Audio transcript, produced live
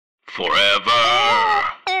Forever.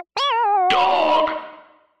 Dog.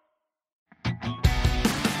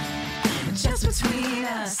 Just between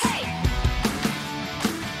us. Hey.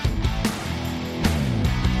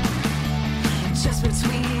 Just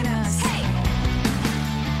between us. Hey.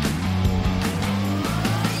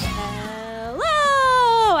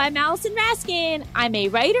 Hello, I'm Allison Raskin. I'm a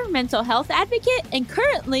writer, mental health advocate, and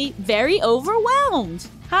currently very overwhelmed.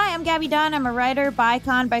 Hi, I'm Gabby Dunn. I'm a writer,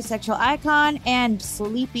 bicon, bisexual icon, and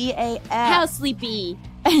sleepy AF. How sleepy?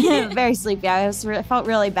 Very sleepy. I felt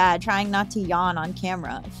really bad trying not to yawn on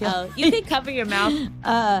camera. You can cover your mouth,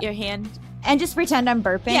 your hand. And just pretend I'm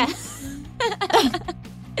burping. Yeah.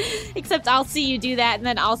 Except I'll see you do that, and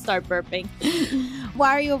then I'll start burping.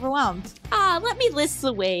 Why are you overwhelmed? Let me list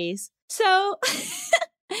the ways. So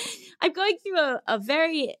I'm going through a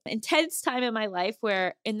very intense time in my life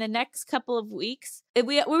where in the next couple of weeks,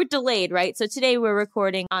 we were delayed, right? So today we're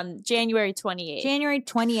recording on January 28th. January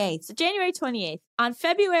 28th. So January 28th. On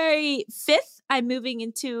February 5th, I'm moving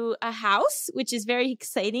into a house, which is very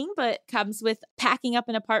exciting, but comes with packing up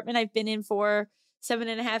an apartment I've been in for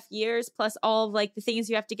 7.5 years, plus all of like the things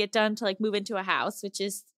you have to get done to like move into a house, which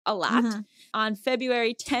is a lot. Mm-hmm. On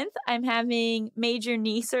February 10th, I'm having major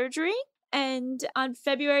knee surgery. And on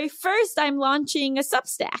February 1st, I'm launching a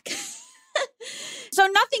Substack. So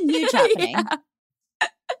nothing huge happening. Yeah.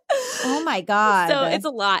 Oh my God. So it's a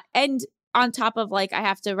lot. And on top of like, I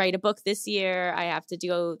have to write a book this year. I have to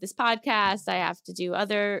do this podcast. I have to do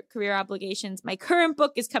other career obligations. My current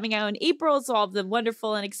book is coming out in April. So all of the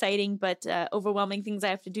wonderful and exciting, but overwhelming things I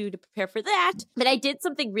have to do to prepare for that. But I did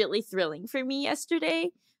something really thrilling for me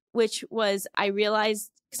yesterday, which was I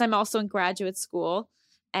realized, because I'm also in graduate school,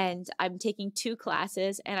 and I'm taking 2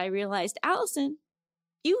 classes, and I realized, Allison,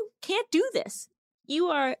 you can't do this. You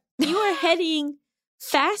are heading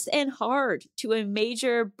fast and hard to a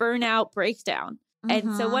major burnout breakdown. Mm-hmm.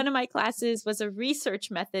 And so one of my classes was a research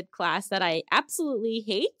method class that I absolutely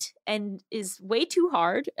hate and is way too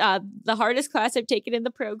hard. The hardest class I've taken in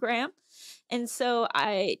the program. And so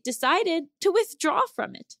I decided to withdraw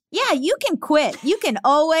from it. Yeah, you can quit. You can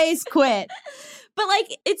always quit. But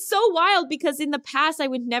like, it's so wild because in the past, I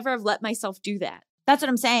would never have let myself do that. That's what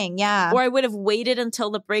I'm saying. Yeah. Or I would have waited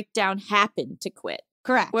until the breakdown happened to quit.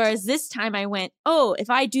 Correct. Whereas this time I went, oh, if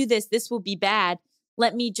I do this, this will be bad.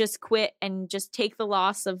 Let me just quit and just take the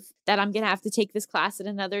loss of that. I'm going to have to take this class at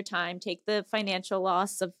another time, take the financial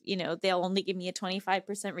loss of, they'll only give me a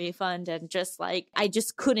 25% refund. And just like, I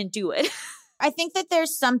just couldn't do it. I think that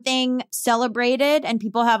there's something celebrated and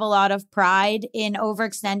people have a lot of pride in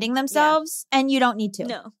overextending themselves and you don't need to.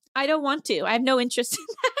 No, I don't want to. I have no interest in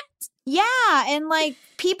that. Yeah. And like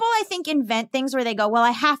people, I think, invent things where they go, well,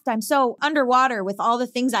 I have to. I'm so underwater with all the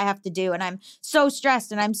things I have to do. And I'm so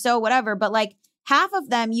stressed and I'm so whatever. But like half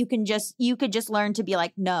of them, you could just learn to be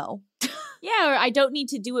like, no. Yeah. Or I don't need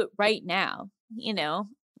to do it right now,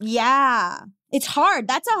 Yeah. It's hard.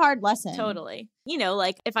 That's a hard lesson. Totally.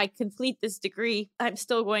 Like if I complete this degree, I'm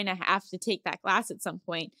still going to have to take that class at some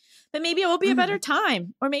point. But maybe it will be a better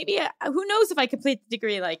time. Or maybe, who knows if I complete the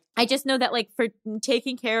degree. Like, I just know that like for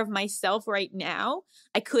taking care of myself right now,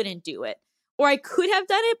 I couldn't do it. Or I could have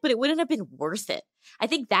done it, but it wouldn't have been worth it. I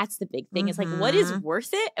think that's the big thing. Is like, what is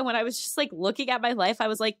worth it? And when I was just like looking at my life, I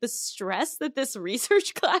was like, the stress that this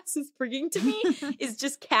research class is bringing to me is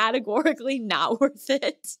just categorically not worth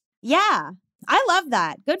it. Yeah. I love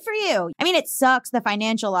that. Good for you. I mean, it sucks. The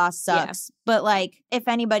financial loss sucks. Yeah. But like, if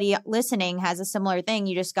anybody listening has a similar thing,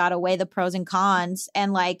 you just got to weigh the pros and cons.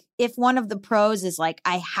 And like, if one of the pros is like,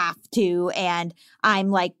 I have to, and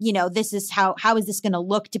I'm like, this is how is this going to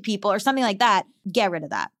look to people or something like that, get rid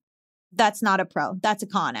of that. That's not a pro. That's a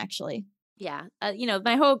con, actually. Yeah.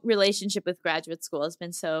 My whole relationship with graduate school has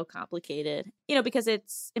been so complicated, because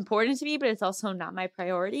it's important to me, but it's also not my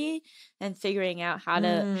priority. And figuring out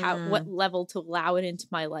what level to allow it into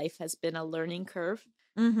my life has been a learning curve.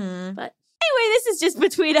 Mm-hmm. But anyway, this is Just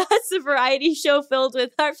Between Us, a variety show filled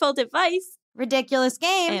with heartfelt advice, ridiculous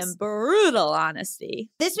games, and brutal honesty.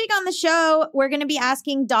 This week on the show, we're going to be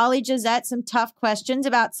asking Dolly Josette some tough questions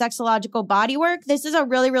about sexological bodywork. This is a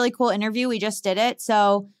really, really cool interview. We just did it.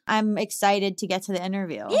 So I'm excited to get to the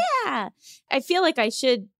interview. Yeah. I feel like I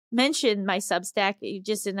should mention my Substack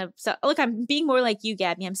just look, I'm being more like you,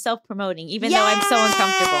 Gabby. I'm self-promoting, even though I'm so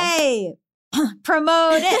uncomfortable.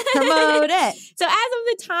 Promote it. So as of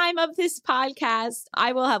the time of this podcast,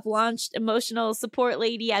 I will have launched Emotional Support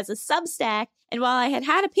Lady as a Substack. And while I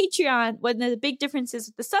had a Patreon, one of the big differences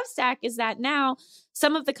with the Substack is that now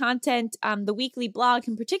some of the content, the weekly blog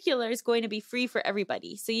in particular, is going to be free for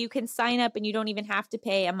everybody. So you can sign up and you don't even have to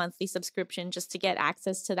pay a monthly subscription just to get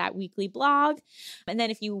access to that weekly blog. And then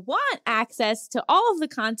if you want access to all of the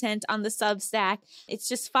content on the Substack, it's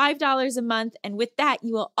just $5 a month. And with that,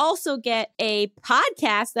 you will also get a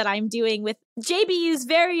podcast that I'm doing with JBU's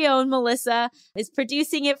very own Melissa is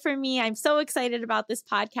producing it for me. I'm so excited about this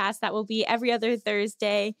podcast. That will be every other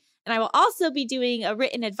Thursday. And I will also be doing a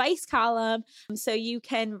written advice column. So you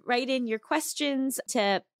can write in your questions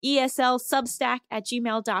to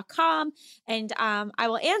eslsubstack@gmail.com. And I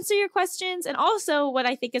will answer your questions. And also what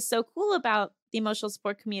I think is so cool about the emotional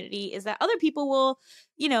support community is that other people will,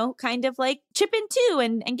 kind of like chip in too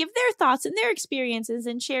and give their thoughts and their experiences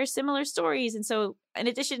and share similar stories. And so in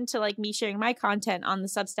addition to like me sharing my content on the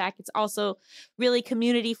Substack, it's also really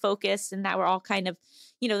community focused and that we're all kind of,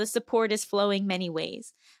 the support is flowing many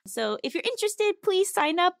ways. So if you're interested, please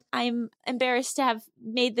sign up. I'm embarrassed to have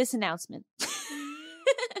made this announcement.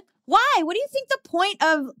 Why? What do you think the point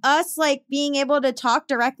of us like being able to talk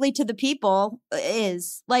directly to the people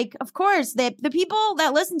is? Like, of course, the people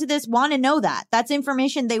that listen to this want to know that. That's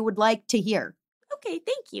information they would like to hear. Okay,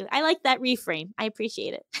 thank you. I like that reframe. I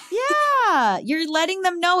appreciate it. Yeah, you're letting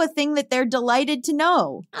them know a thing that they're delighted to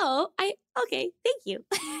know. Okay, thank you.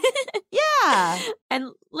 Yeah.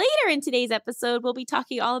 And later in today's episode, we'll be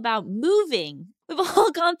talking all about moving. We've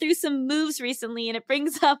all gone through some moves recently and it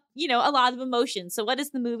brings up, a lot of emotions. So what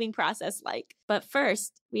is the moving process like? But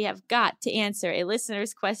first, we have got to answer a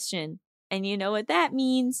listener's question. And you know what that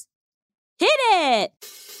means? Hit it!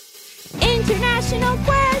 International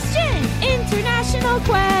question! International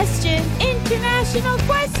question! International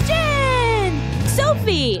question!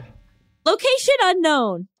 Sophie! Location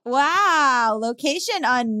unknown. Wow. Location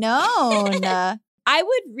unknown. I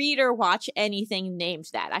would read or watch anything named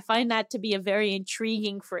that. I find that to be a very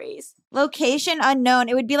intriguing phrase. Location unknown.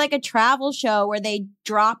 It would be like a travel show where they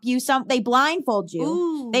drop you they blindfold you.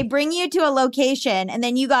 Ooh. They bring you to a location and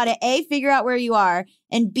then you got to A, figure out where you are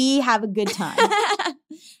and B, have a good time.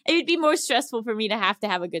 It would be more stressful for me to have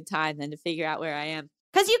a good time than to figure out where I am.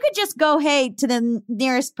 Because you could just go, hey, to the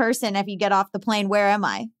nearest person if you get off the plane. Where am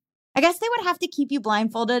I? I guess they would have to keep you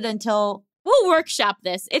blindfolded until... We'll workshop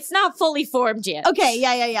this. It's not fully formed yet. Okay,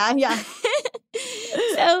 yeah.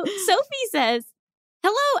 So Sophie says,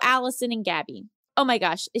 hello, Allison and Gabby. Oh my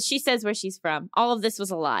gosh, she says where she's from. All of this was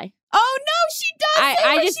a lie. Oh no, she does.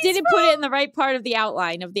 I just didn't put it in the right part of the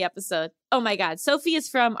outline of the episode. Oh my God. Sophie is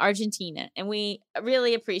from Argentina and we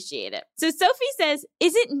really appreciate it. So Sophie says,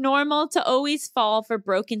 is it normal to always fall for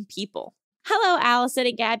broken people? Hello, Allison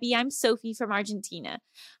and Gabby. I'm Sophie from Argentina.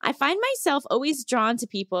 I find myself always drawn to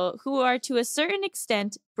people who are to a certain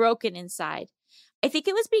extent broken inside. I think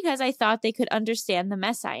it was because I thought they could understand the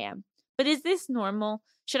mess I am. But is this normal?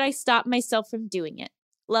 Should I stop myself from doing it?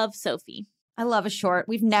 Love, Sophie. I love a short.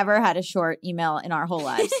 We've never had a short email in our whole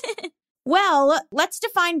lives. Well, let's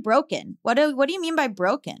define broken. What do you mean by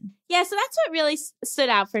broken? Yeah, so that's what really stood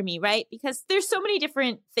out for me, right? Because there's so many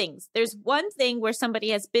different things. There's one thing where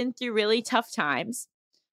somebody has been through really tough times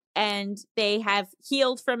and they have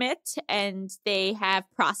healed from it and they have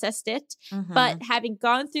processed it. Mm-hmm. But having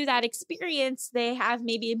gone through that experience, they have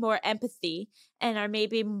maybe more empathy and are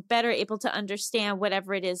maybe better able to understand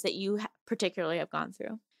whatever it is that you particularly have gone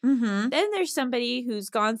through. Mm-hmm. Then there's somebody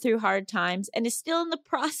who's gone through hard times and is still in the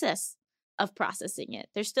process of processing it.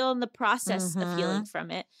 They're still in the process of healing from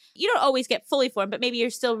it. You don't always get fully formed, but maybe you're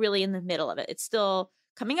still really in the middle of it. It's still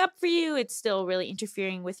coming up for you. It's still really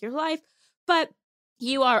interfering with your life, but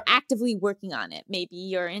you are actively working on it. Maybe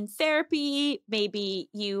you're in therapy. Maybe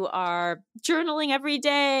you are journaling every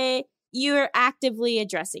day. You're actively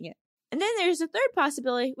addressing it. And then there's a third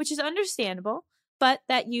possibility, which is understandable, but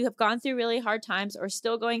that you have gone through really hard times or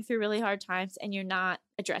still going through really hard times and you're not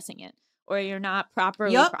addressing it or you're not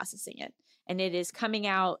properly processing it. And it is coming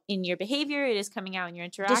out in your behavior. It is coming out in your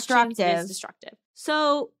interactions. It is destructive.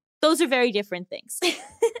 So those are very different things.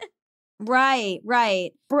 Right.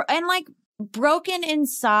 And like broken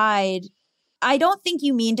inside, I don't think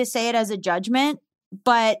you mean to say it as a judgment,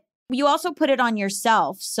 but you also put it on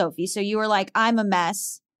yourself, Sophie. So you were like, I'm a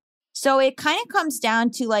mess. So it kind of comes down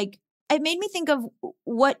to like, it made me think of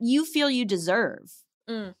what you feel you deserve.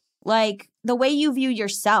 Like the way you view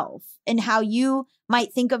yourself and how you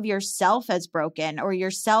might think of yourself as broken or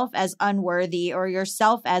yourself as unworthy or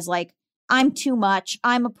yourself as like, I'm too much.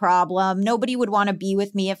 I'm a problem. Nobody would want to be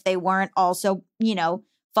with me if they weren't also,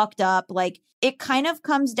 fucked up. Like it kind of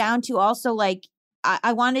comes down to also like,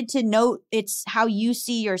 I wanted to note it's how you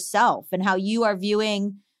see yourself and how you are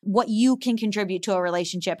viewing what you can contribute to a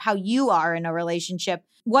relationship, how you are in a relationship,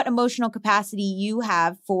 what emotional capacity you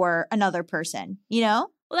have for another person, you know?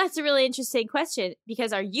 Well, that's a really interesting question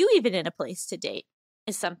because are you even in a place to date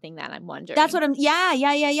is something that I'm wondering. That's what yeah.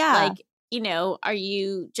 Like, are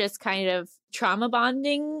you just kind of trauma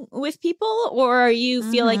bonding with people, or are you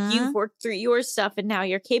feel like you've worked through your stuff and now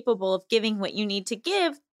you're capable of giving what you need to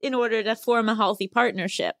give in order to form a healthy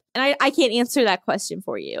partnership? And I can't answer that question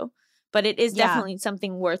for you, but it is definitely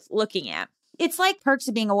something worth looking at. It's like perks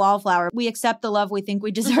of being a wallflower. We accept the love we think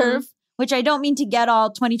we deserve, which I don't mean to get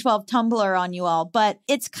all 2012 Tumblr on you all, but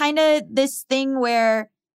it's kind of this thing where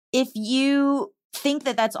if you think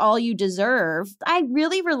that that's all you deserve, I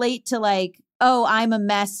really relate to like, oh, I'm a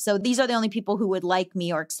mess, so these are the only people who would like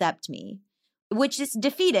me or accept me, which is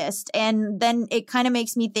defeatist. And then it kind of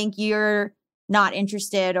makes me think you're not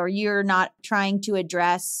interested or you're not trying to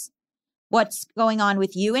address what's going on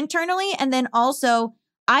with you internally. And then also,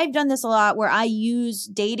 I've done this a lot where I use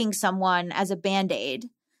dating someone as a Band-Aid.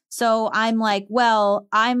 So I'm like, well,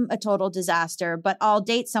 I'm a total disaster, but I'll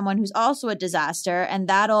date someone who's also a disaster, and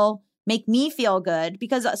that'll make me feel good.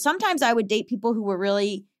 Because sometimes I would date people who were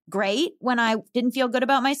really great when I didn't feel good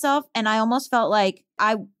about myself. And I almost felt like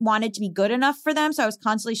I wanted to be good enough for them. So I was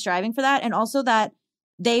constantly striving for that. And also that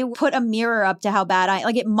they put a mirror up to how bad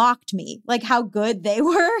it mocked me, like how good they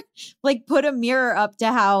were, like put a mirror up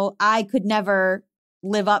to how I could never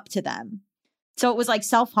live up to them. So it was like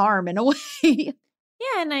self-harm in a way.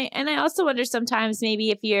 Yeah, and I also wonder sometimes maybe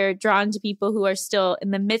if you're drawn to people who are still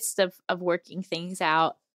in the midst of working things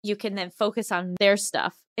out, you can then focus on their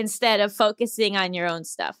stuff instead of focusing on your own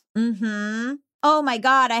stuff. Oh my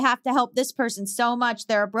God, I have to help this person so much.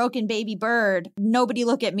 They're a broken baby bird. Nobody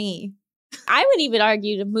look at me. I would even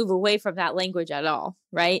argue to move away from that language at all,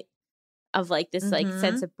 right? Of like this like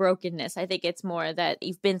sense of brokenness. I think it's more that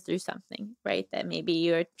you've been through something, right? That maybe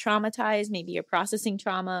you're traumatized, maybe you're processing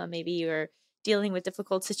trauma, maybe you're dealing with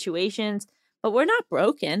difficult situations, but we're not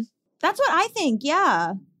broken. That's what I think.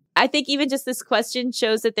 Yeah. I think even just this question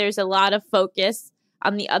shows that there's a lot of focus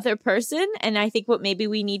on the other person. And I think what maybe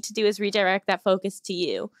we need to do is redirect that focus to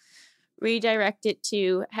you. Redirect it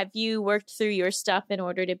to, have you worked through your stuff in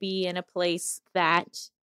order to be in a place that,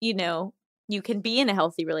 you can be in a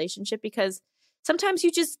healthy relationship? Because sometimes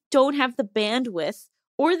you just don't have the bandwidth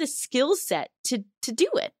or the skill set to do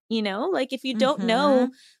it, like if you don't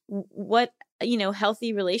know what,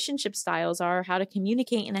 healthy relationship styles are, how to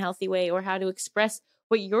communicate in a healthy way, or how to express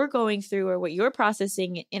what you're going through or what you're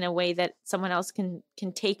processing in a way that someone else can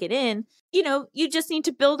take it in, you just need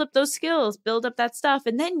to build up those skills, build up that stuff.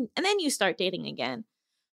 And then you start dating again.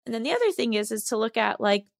 And then the other thing is to look at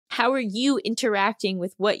like, how are you interacting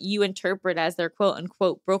with what you interpret as their quote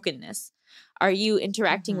unquote brokenness? Are you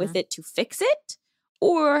interacting with it to fix it?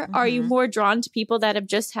 Or are you more drawn to people that have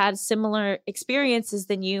just had similar experiences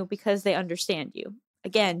than you because they understand you?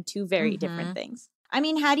 Again, two very different things. I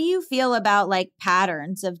mean, how do you feel about like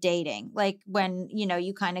patterns of dating? Like when,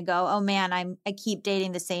 you kind of go, oh man, I keep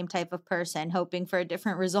dating the same type of person, hoping for a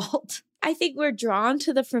different result. I think we're drawn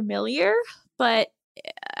to the familiar, but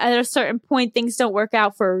at a certain point, things don't work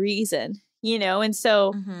out for a reason, And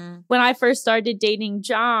so when I first started dating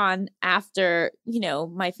John after,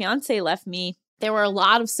 my fiance left me, there were a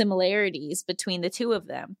lot of similarities between the two of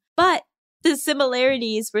them. But the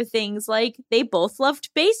similarities were things like they both loved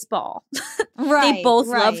baseball. Right. They both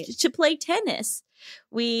loved to play tennis.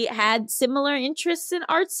 We had similar interests in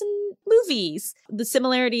arts and movies. The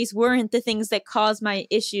similarities weren't the things that caused my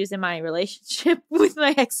issues in my relationship with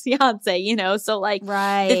my ex-fiance, So like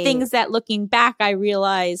the things that looking back, I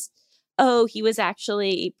realized, oh, he was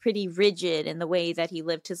actually pretty rigid in the way that he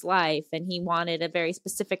lived his life. And he wanted a very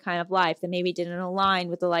specific kind of life that maybe didn't align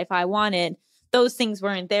with the life I wanted. Those things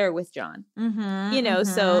weren't there with John,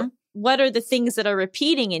 So what are the things that are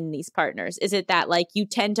repeating in these partners? Is it that like you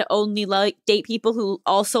tend to only date people who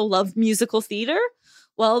also love musical theater?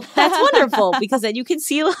 Well, that's wonderful because then you can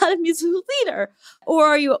see a lot of musical theater. Or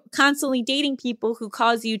are you constantly dating people who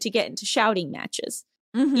cause you to get into shouting matches?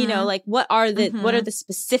 Like what are the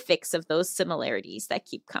specifics of those similarities that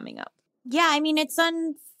keep coming up? Yeah, I mean, it's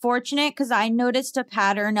unfortunate because I noticed a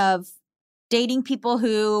pattern of dating people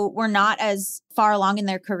who were not as far along in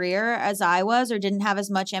their career as I was, or didn't have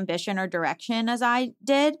as much ambition or direction as I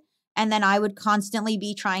did. And then I would constantly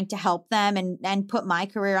be trying to help them and put my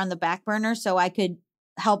career on the back burner so I could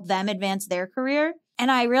help them advance their career.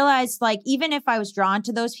 And I realized like, even if I was drawn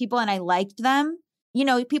to those people and I liked them,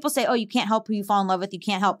 people say, oh, you can't help who you fall in love with. You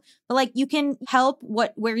can't help. But like, you can help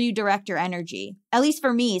where you direct your energy, at least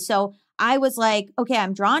for me. So I was like, okay,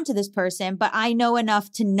 I'm drawn to this person, but I know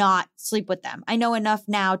enough to not sleep with them. I know enough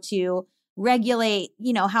now to regulate,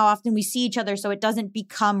 how often we see each other so it doesn't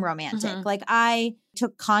become romantic. Like I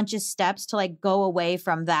took conscious steps to like go away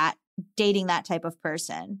from that, dating that type of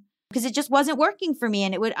person because it just wasn't working for me.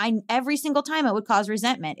 And every single time it would cause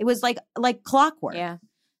resentment. It was like clockwork. Yeah.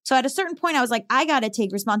 So at a certain point I was like, I got to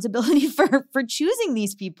take responsibility for choosing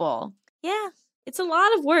these people. Yeah. It's a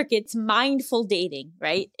lot of work. It's mindful dating,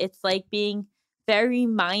 right? It's like being very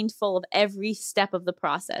mindful of every step of the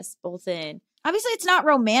process, both in. Obviously, it's not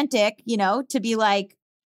romantic, to be like,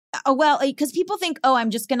 oh, well, because people think, oh, I'm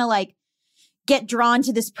just going to like get drawn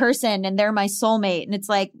to this person and they're my soulmate. And it's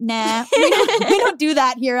like, nah, we don't do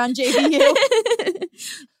that here on JBU.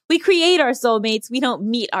 We create our soulmates. We don't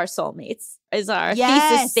meet our soulmates is our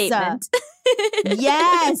thesis statement.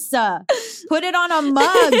 Yes. Put it on a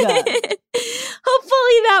mug.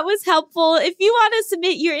 Hopefully that was helpful. If you want to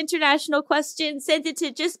submit your international question, send it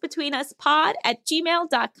to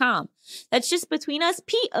justbetweenuspod@gmail.com. That's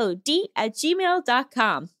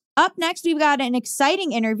justbetweenuspod@gmail.com. Up next, we've got an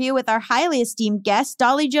exciting interview with our highly esteemed guest,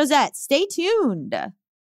 Dolly Josette. Stay tuned.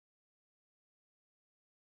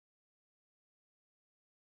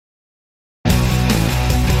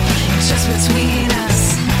 Just between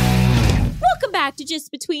us. Welcome back to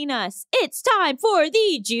Just Between Us. It's time for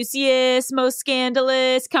the juiciest, most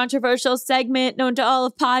scandalous, controversial segment known to all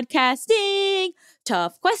of podcasting.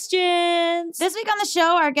 Tough questions. This week on the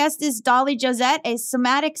show, our guest is Dolly Josette, a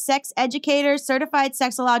somatic sex educator, certified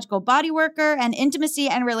sexological body worker, and intimacy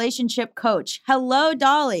and relationship coach. Hello,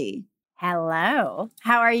 Dolly. Hello.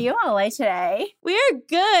 How are you all today? We're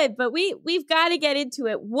good, but we've got to get into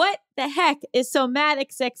it. What the heck is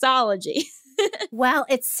somatic sexology? Well,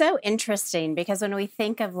 it's so interesting because when we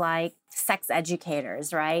think of like sex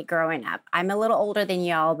educators, right, growing up, I'm a little older than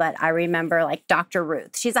y'all, but I remember like Dr.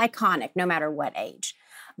 Ruth. She's iconic no matter what age.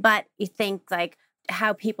 But you think like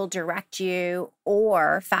how people direct you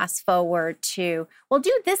or fast forward to, well,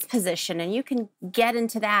 do this position and you can get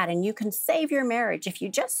into that and you can save your marriage if you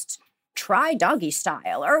just try doggy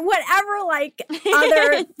style or whatever like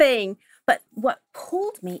other thing. But what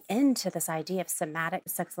pulled me into this idea of somatic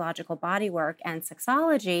sexological bodywork and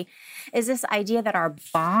sexology is this idea that our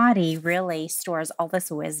body really stores all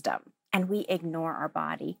this wisdom and we ignore our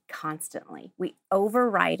body constantly. We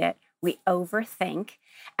override it, we overthink,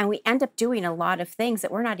 and we end up doing a lot of things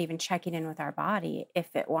that we're not even checking in with our body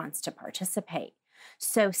if it wants to participate.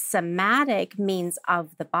 So somatic means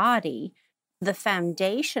of the body. The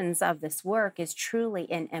foundations of this work is truly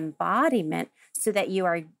an embodiment so that you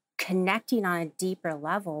are connecting on a deeper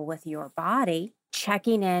level with your body,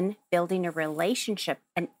 checking in, building a relationship,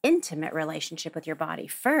 an intimate relationship with your body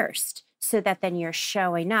first, so that then you're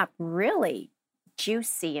showing up really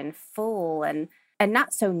juicy and full and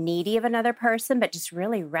not so needy of another person, but just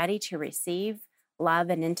really ready to receive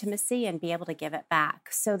love and intimacy and be able to give it back.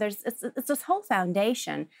 So it's this whole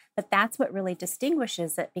foundation, but that's what really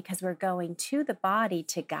distinguishes it because we're going to the body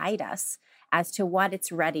to guide us as to what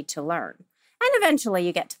it's ready to learn. And eventually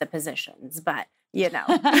you get to the positions, but So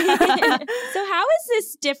how is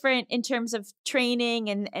this different in terms of training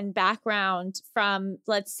and background from,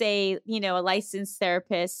 let's say, a licensed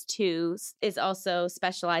therapist who is also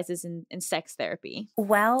specializes in sex therapy?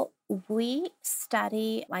 Well, we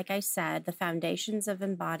study, like I said, the foundations of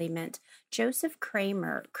embodiment. Joseph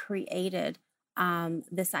Kramer created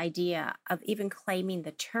this idea of even claiming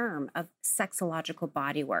the term of sexological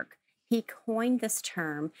bodywork. He coined this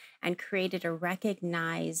term and created a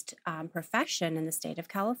recognized profession in the state of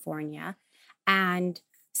California. And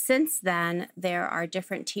since then, there are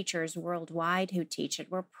different teachers worldwide who teach it.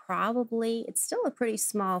 It's still a pretty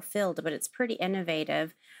small field, but it's pretty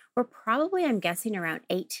innovative. We're probably, I'm guessing, around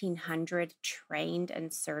 1,800 trained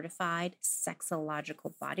and certified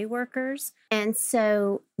sexological body workers. And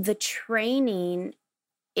so the training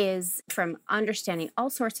is from understanding all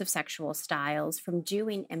sorts of sexual styles, from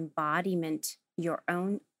doing embodiment your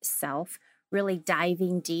own self, really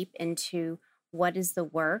diving deep into what is the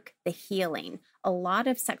work, the healing. A lot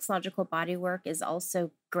of sexological body work is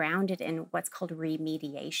also grounded in what's called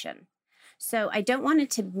remediation. So I don't want it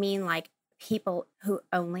to mean like people who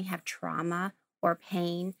only have trauma or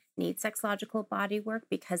pain need sexological body work,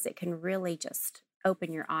 because it can really just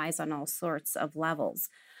open your eyes on all sorts of levels.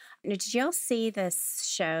 Did y'all see this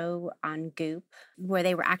show on Goop where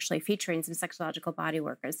they were actually featuring some sexological body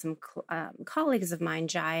workers, some colleagues of mine,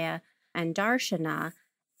 Jaya and Darshana,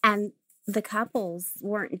 and the couples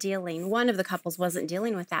weren't dealing, one of the couples wasn't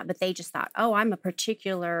dealing with that, but they just thought, oh, I'm a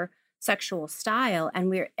particular sexual style. And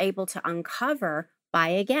we were able to uncover by,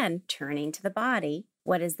 again, turning to the body.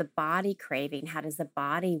 What is the body craving? How does the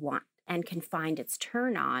body want and can find its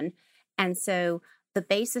turn on? And so the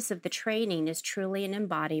basis of the training is truly an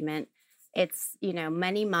embodiment. It's,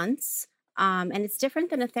 many months. And it's different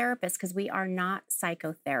than a therapist because we are not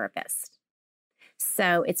psychotherapists.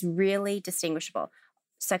 So it's really distinguishable.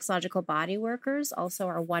 Sexological body workers also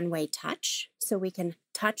are one-way touch. So we can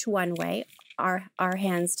touch one way, our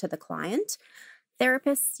hands to the client.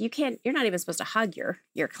 Therapists, you're not even supposed to hug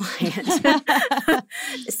your client.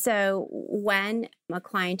 So when a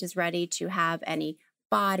client is ready to have any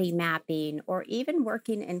body mapping or even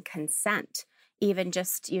working in consent, even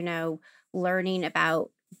just, learning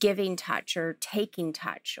about giving touch or taking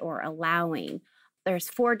touch or allowing, there's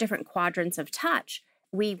 4 different quadrants of touch.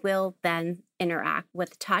 We will then interact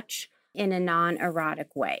with touch in a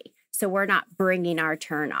non-erotic way. So we're not bringing our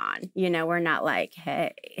turn on, we're not like,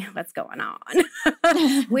 hey, what's going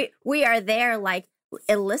on? we are there like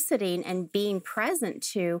eliciting and being present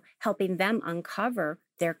to helping them uncover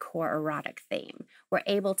their core erotic theme. We're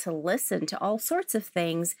able to listen to all sorts of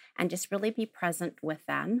things and just really be present with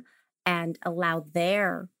them and allow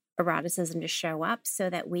their eroticism to show up so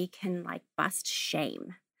that we can like bust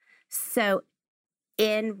shame. So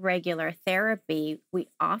in regular therapy,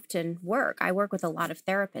 I work with a lot of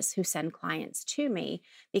therapists who send clients to me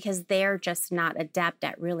because they're just not adept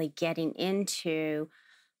at really getting into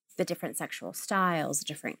the different sexual styles,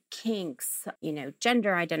 different kinks,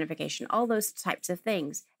 gender identification, all those types of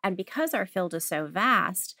things. And because our field is so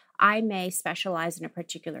vast, I may specialize in a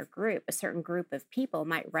particular group. A certain group of people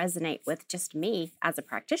might resonate with just me as a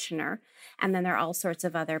practitioner. And then there are all sorts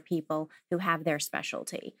of other people who have their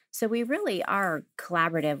specialty. So we really are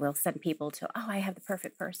collaborative. We'll send people to, I have the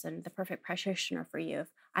perfect person, the perfect practitioner for you if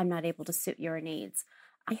I'm not able to suit your needs.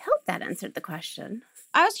 I hope that answered the question.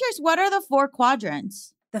 I was curious, what are the 4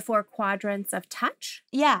 quadrants? The 4 quadrants of touch,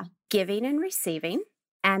 Yeah. giving and receiving,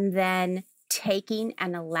 and then taking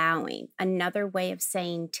and allowing. Another way of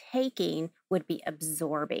saying taking would be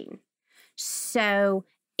absorbing. So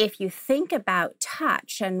if you think about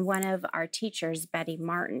touch, and one of our teachers, Betty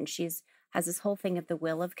Martin, has this whole thing of the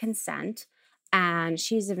will of consent, and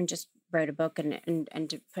she's even just wrote a book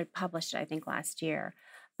and published it, I think, last year.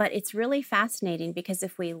 But it's really fascinating because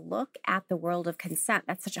if we look at the world of consent,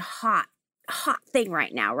 that's such a hot thing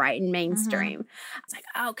right now, right? In mainstream. It's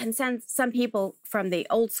like, consent. Some people from the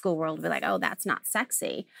old school world will be like, that's not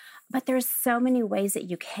sexy. But there's so many ways that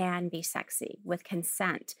you can be sexy with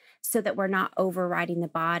consent so that we're not overriding the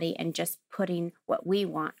body and just putting what we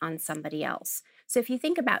want on somebody else. So if you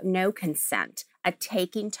think about no consent, a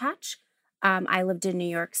taking touch, I lived in New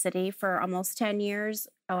York City for almost 10 years.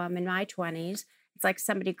 I'm in my 20s. It's like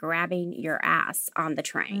somebody grabbing your ass on the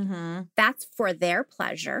train. That's for their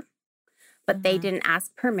pleasure. But they didn't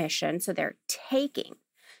ask permission, so they're taking.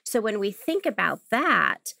 So when we think about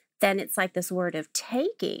that, then it's like this word of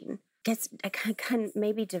taking can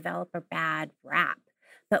maybe develop a bad rap.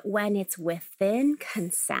 But when it's within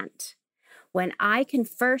consent, when I can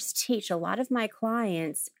first teach, a lot of my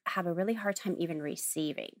clients have a really hard time even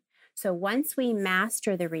receiving. So once we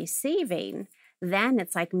master the receiving, then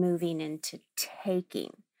it's like moving into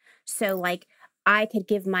taking. So like, I could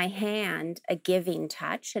give my hand a giving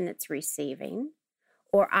touch and it's receiving,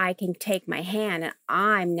 or I can take my hand and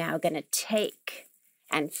I'm now going to take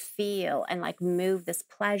and feel and like move this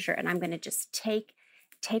pleasure, and I'm going to just take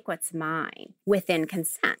what's mine within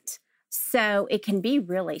consent. So it can be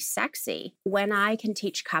really sexy when I can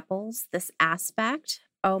teach couples this aspect.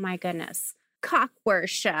 Oh my goodness. Cock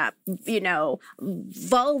worship,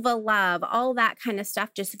 vulva love, all that kind of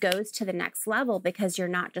stuff just goes to the next level because you're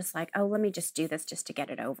not just like, let me just do this just to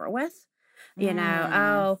get it over with.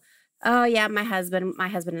 Oh yeah, my husband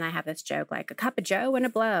and I have this joke, like a cup of joe and a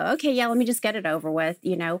blow. Okay, yeah, let me just get it over with,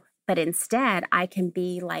 But instead, I can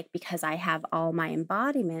be like, because I have all my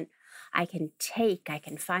embodiment, I can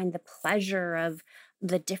find the pleasure of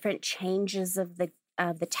the different changes of the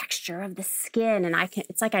texture of the skin. And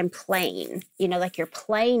it's like I'm playing, like you're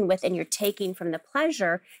playing with and you're taking from the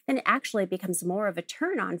pleasure, then it actually becomes more of a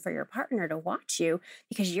turn on for your partner to watch you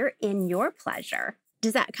because you're in your pleasure.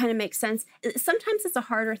 Does that kind of make sense? Sometimes it's a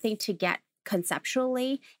harder thing to get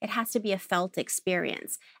conceptually. It has to be a felt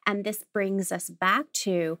experience. And this brings us back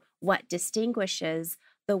to what distinguishes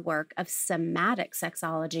the work of somatic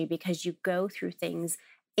sexology, because you go through things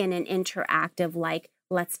in an interactive, like,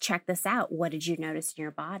 let's check this out. What did you notice in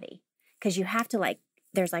your body? Because you have to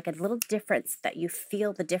there's like a little difference that you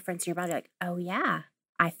feel the difference in your body. Like, oh yeah,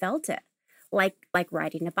 I felt it. Like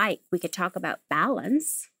riding a bike. We could talk about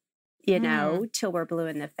balance, till we're blue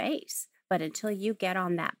in the face. But until you get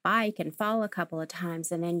on that bike and fall a couple of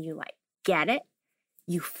times and then you get it,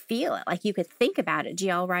 you feel it. Like you could think about it. Do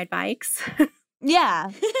y'all ride bikes? Yeah.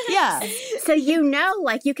 Yeah. So,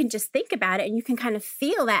 like you can just think about it and you can kind of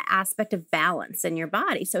feel that aspect of balance in your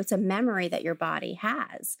body. So it's a memory that your body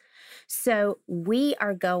has. So we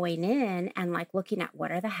are going in and like looking at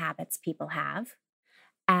what are the habits people have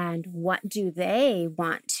and what do they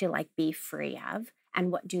want to like be free of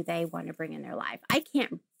and what do they want to bring in their life. I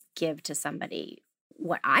can't give to somebody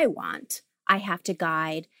what I want. I have to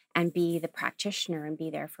guide and be the practitioner and be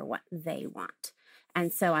there for what they want.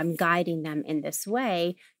 And so I'm guiding them in this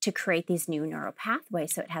way to create these new neural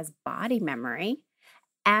pathways so it has body memory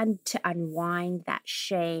and to unwind that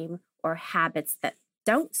shame or habits that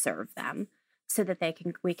don't serve them so that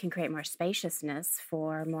we can create more spaciousness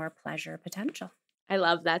for more pleasure potential. I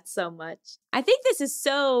love that so much. I think this is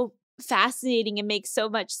so fascinating and makes so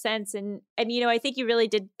much sense. And I think you really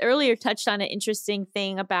did earlier touched on an interesting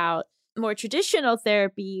thing about more traditional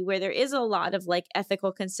therapy where there is a lot of like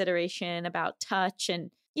ethical consideration about touch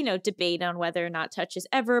and, debate on whether or not touch is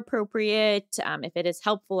ever appropriate, if it is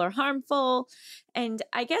helpful or harmful. And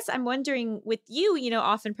I guess I'm wondering with you,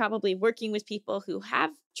 often probably working with people who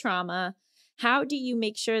have trauma, how do you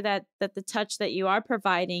make sure that the touch that you are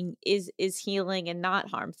providing is healing and not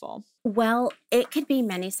harmful? Well, it could be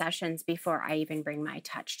many sessions before I even bring my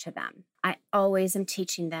touch to them. I always am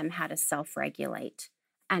teaching them how to self-regulate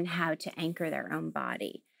and how to anchor their own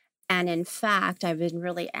body. And in fact, I've been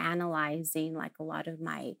really analyzing like a lot of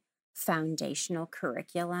my foundational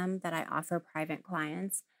curriculum that I offer private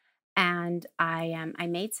clients. And I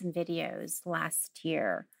made some videos last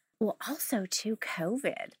year. Well, also too,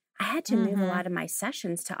 COVID. I had to move a lot of my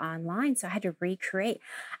sessions to online, so I had to recreate.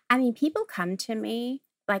 I mean, people come to me,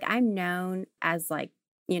 like I'm known as like,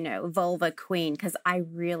 vulva queen, because I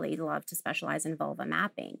really love to specialize in vulva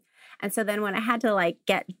mapping. And so then when I had to like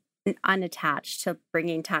get unattached to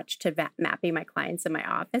bringing touch to mapping my clients in my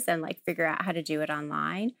office and like figure out how to do it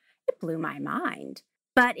online, it blew my mind.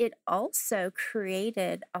 But it also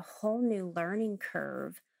created a whole new learning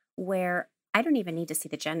curve where I don't even need to see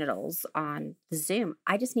the genitals on the Zoom.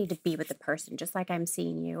 I just need to be with the person, just like I'm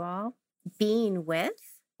seeing you all, being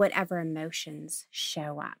with whatever emotions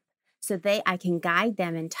show up. So I can guide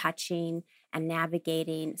them in touching and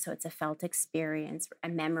navigating. So it's a felt experience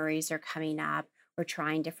and memories are coming up. We're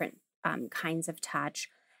trying different kinds of touch.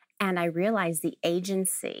 And I realize the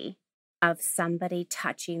agency of somebody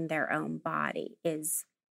touching their own body is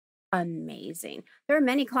amazing. There are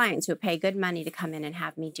many clients who pay good money to come in and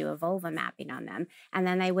have me do a vulva mapping on them, and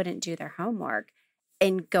then they wouldn't do their homework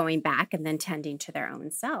in going back and then tending to their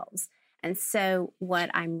own selves. And so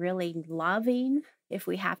what I'm really loving, if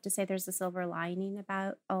we have to say there's a silver lining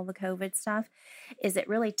about all the COVID stuff, is it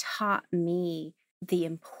really taught me the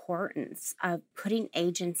importance of putting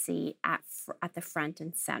agency at the front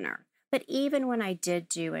and center. But even when I did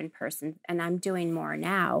do in person, and I'm doing more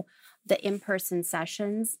now, the in-person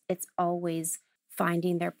sessions, it's always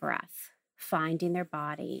finding their breath, finding their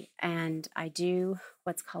body. And I do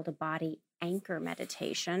what's called a body anchor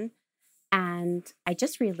meditation. And I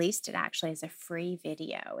just released it actually as a free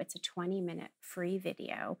video. It's a 20-minute free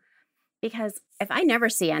video. Because if I never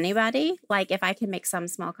see anybody, like if I can make some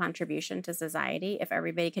small contribution to society, if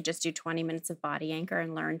everybody could just do 20 minutes of body anchor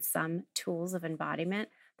and learn some tools of embodiment,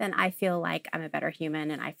 then I feel like I'm a better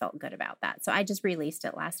human and I felt good about that. So I just released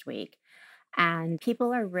it last week and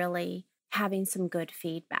people are really having some good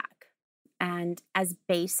feedback. And as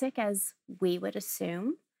basic as we would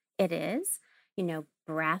assume it is,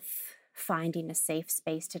 breath, finding a safe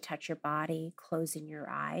space to touch your body, closing your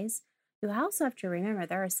eyes. You also have to remember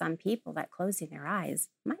there are some people that closing their eyes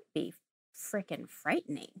might be freaking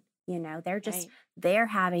frightening. They're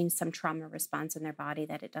having some trauma response in their body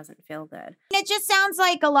that it doesn't feel good. It just sounds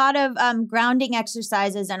like a lot of grounding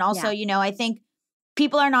exercises. And also, I think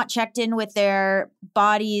people are not checked in with their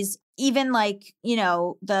bodies, even like,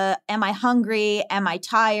 am I hungry? Am I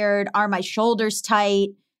tired? Are my shoulders tight?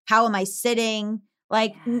 How am I sitting?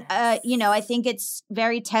 Like, I think it's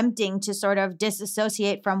very tempting to sort of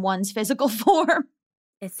disassociate from one's physical form.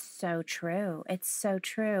 It's so true. It's so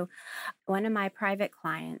true. One of my private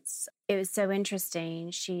clients, it was so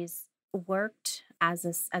interesting. She's worked as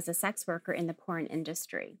a sex worker in the porn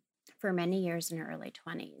industry for many years in her early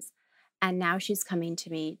 20s. And now she's coming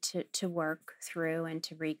to me to work through and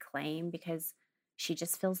to reclaim because she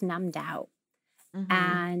just feels numbed out. Mm-hmm.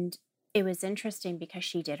 And it was interesting because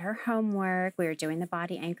she did her homework. We were doing the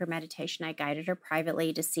body anchor meditation. I guided her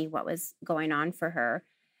privately to see what was going on for her.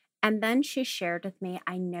 And then she shared with me,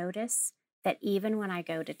 I notice that even when I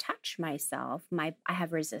go to touch myself, I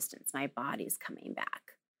have resistance. My body's coming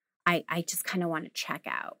back. I just kind of want to check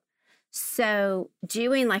out. So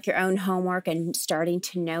doing like your own homework and starting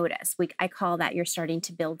to notice, I call that you're starting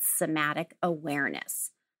to build somatic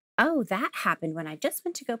awareness. Oh, that happened when I just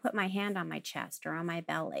went to go put my hand on my chest or on my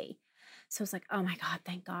belly. So it's like, oh my God,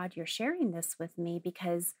 thank God you're sharing this with me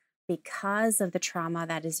because of the trauma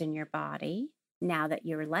that is in your body. Now that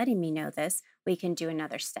you're letting me know this, we can do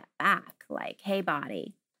another step back. Like, hey,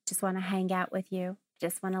 body, just want to hang out with you.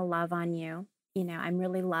 Just want to love on you. You know, I'm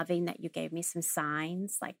really loving that you gave me some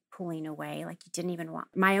signs, like pulling away, like you didn't even want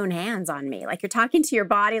my own hands on me. Like you're talking to your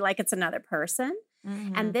body like it's another person.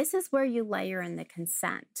 Mm-hmm. And this is where you layer in the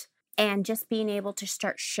consent and just being able to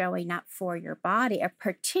start showing up for your body,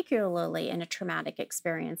 particularly in a traumatic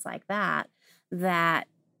experience like that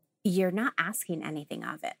you're not asking anything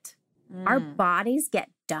of it. Our bodies get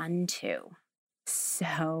done to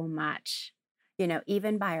so much, you know,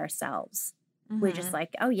 even by ourselves. We're just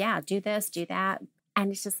like, oh yeah, do this, do that.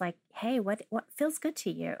 And it's just like, hey, what feels good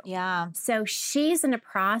to you? Yeah. So she's in a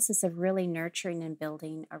process of really nurturing and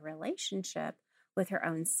building a relationship with her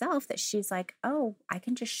own self that she's like, oh, I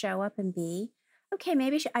can just show up and be, okay,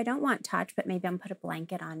 maybe I don't want touch, but maybe I'm put a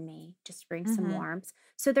blanket on me, just bring some warmth.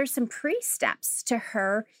 So there's some pre-steps to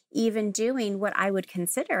her even doing what I would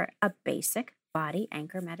consider a basic body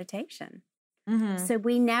anchor meditation. So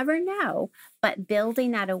we never know, but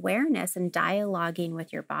building that awareness and dialoguing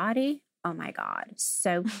with your body, oh my God,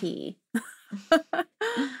 so key.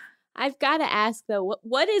 I've got to ask though,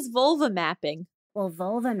 what is vulva mapping? Well,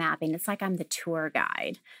 vulva mapping, it's like I'm the tour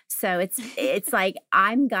guide. So it's like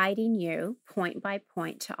I'm guiding you point by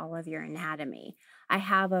point to all of your anatomy. I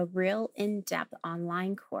have a real in-depth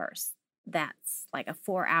online course that's like a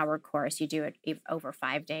 4-hour course. You do it over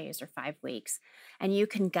 5 days or 5 weeks, and you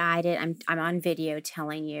can guide it. I'm on video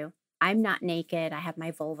telling you I'm not naked. I have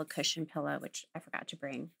my vulva cushion pillow, which I forgot to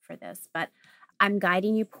bring for this, but I'm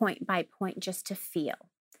guiding you point by point just to feel.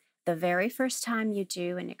 The very first time you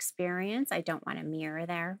do an experience, I don't want to mirror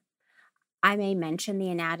there. I may mention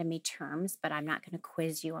the anatomy terms, but I'm not going to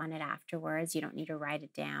quiz you on it afterwards. You don't need to write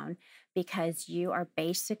it down because you are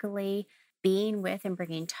basically being with and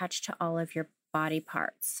bringing touch to all of your body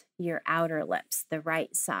parts, your outer lips, the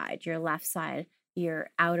right side, your left side, your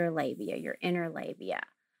outer labia, your inner labia,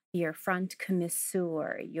 your front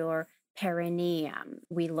commissure, your perineum.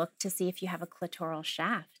 We look to see if you have a clitoral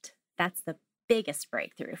shaft. That's the biggest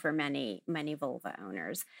breakthrough for many vulva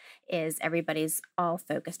owners is everybody's all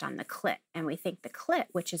focused on the clit. And we think the clit,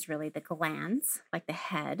 which is really the glands, like the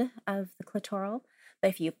head of the clitoral. But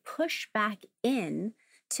if you push back in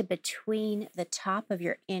to between the top of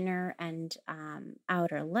your inner and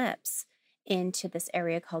outer lips into this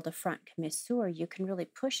area called the front commissure, you can really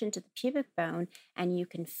push into the pubic bone and you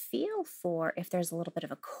can feel for if there's a little bit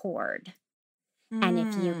of a cord. And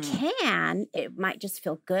if you can, it might just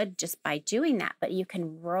feel good just by doing that, but you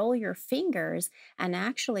can roll your fingers and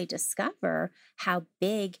actually discover how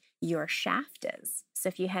big your shaft is. So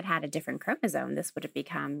if you had a different chromosome, this would have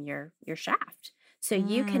become your shaft. So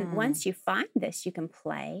you can, once you find this, you can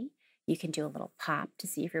play. You can do a little pop to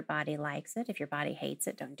see if your body likes it. If your body hates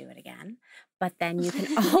it, don't do it again. But then you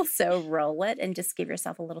can also roll it and just give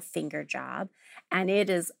yourself a little finger job. And it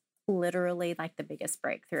is literally like the biggest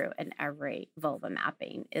breakthrough in every vulva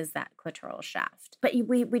mapping is that clitoral shaft. But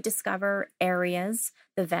we discover areas,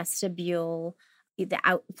 the vestibule,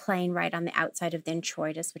 playing right on the outside of the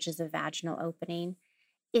introitus, which is a vaginal opening.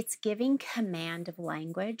 It's giving command of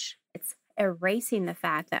language. It's erasing the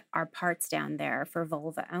fact that our parts down there for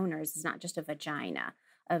vulva owners is not just a vagina.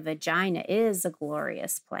 A vagina is a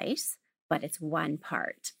glorious place, but it's one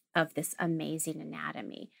part of this amazing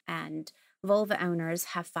anatomy. And vulva owners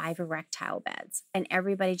have 5 erectile beds, and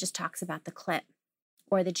everybody just talks about the clit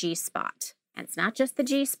or the G-spot. And it's not just the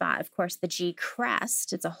G-spot, of course, the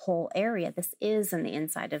G-crest, it's a whole area. This is in the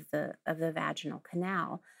inside of the vaginal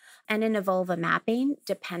canal. And in a vulva mapping,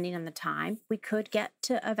 depending on the time, we could get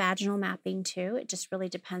to a vaginal mapping too. It just really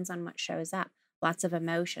depends on what shows up. Lots of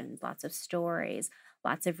emotions, lots of stories,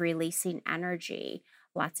 lots of releasing energy,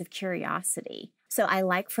 lots of curiosity. So I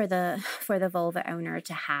like for the vulva owner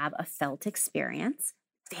to have a felt experience,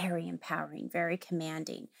 very empowering, very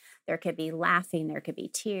commanding. There could be laughing, there could be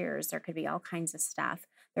tears, there could be all kinds of stuff.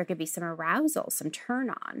 There could be some arousal, some turn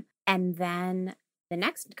on. And then the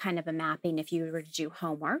next kind of a mapping, if you were to do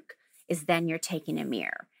homework, is then you're taking a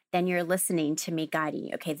mirror. Then you're listening to me guiding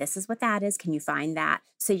you. Okay, this is what that is. Can you find that?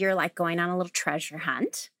 So you're like going on a little treasure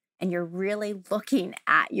hunt. And you're really looking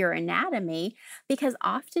at your anatomy because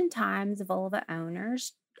oftentimes vulva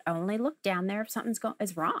owners only look down there if something's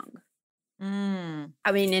is wrong.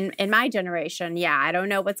 I mean, in my generation, yeah, I don't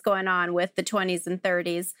know what's going on with the 20s and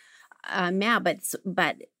 30s now,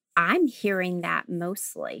 but I'm hearing that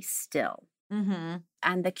mostly still. Mm-hmm.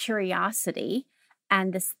 And the curiosity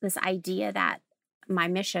and this idea that my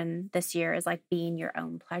mission this year is like being your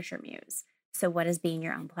own pleasure muse. So what does being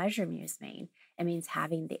your own pleasure muse mean? It means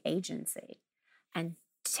having the agency and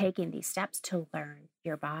taking these steps to learn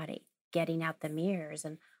your body, getting out the mirrors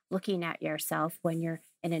and looking at yourself when you're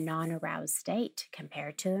in a non-aroused state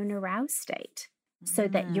compared to an aroused state, so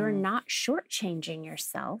that you're not shortchanging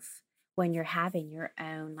yourself when you're having your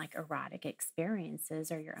own like erotic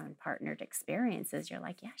experiences or your own partnered experiences. You're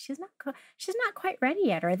like, yeah, she's not quite ready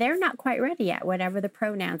yet, or they're not quite ready yet, whatever the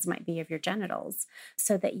pronouns might be of your genitals,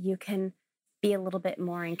 so that you can be a little bit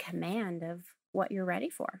more in command of what you're ready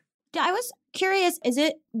for. I was curious, is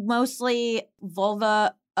it mostly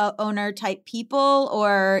vulva owner type people,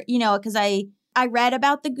 or, because I read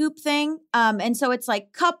about the goop thing. And so it's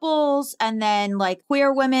like couples and then like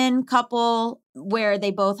queer women couple where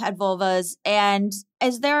they both had vulvas. And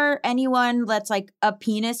is there anyone that's like a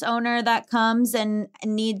penis owner that comes and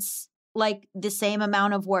needs like the same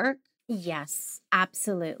amount of work? Yes,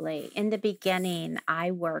 absolutely. In the beginning,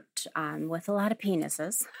 I worked with a lot of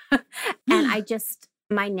penises, and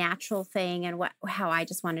my natural thing and how I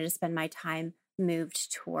just wanted to spend my time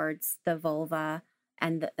moved towards the vulva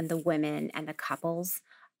and the women and the couples.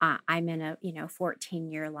 I'm in a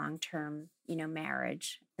 14-year long-term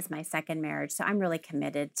marriage. It's my second marriage, so I'm really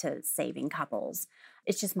committed to saving couples.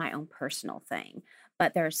 It's just my own personal thing.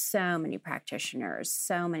 But there's so many practitioners,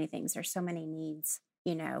 so many things. There's so many needs,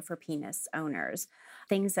 for penis owners.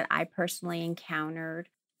 Things that I personally encountered: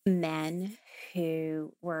 men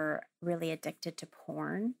who were really addicted to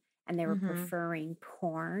porn, and they were preferring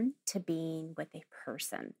porn to being with a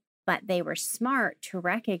person. But they were smart to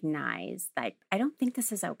recognize that I don't think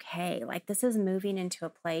this is okay. Like, this is moving into a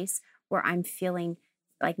place where I'm feeling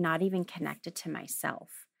like not even connected to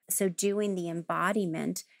myself. So doing the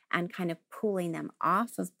embodiment and kind of pulling them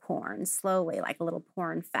off of porn slowly, like a little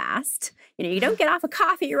porn fast. You don't get off of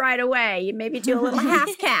coffee right away. You maybe do a little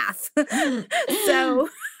half-calf. So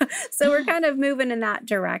we're kind of moving in that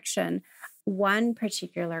direction. One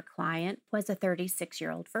particular client was a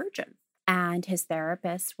 36-year-old virgin, and his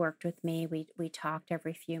therapist worked with me. We talked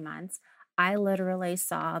every few months. I literally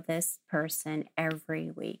saw this person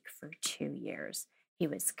every week for 2 years. He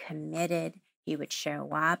was committed. He would show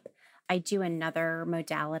up. I do another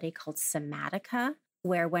modality called somatica,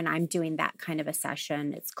 where when I'm doing that kind of a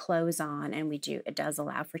session, it's clothes on, and it does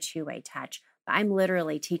allow for two-way touch. But I'm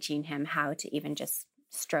literally teaching him how to even just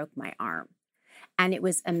stroke my arm. And it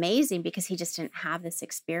was amazing because he just didn't have this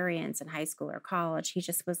experience in high school or college. He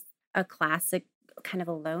just was a classic kind of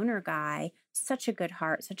a loner guy, such a good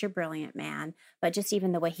heart, such a brilliant man. But just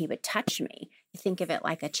even the way he would touch me, you think of it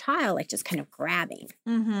like a child, like just kind of grabbing.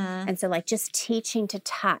 And so like just teaching to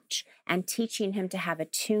touch and teaching him to have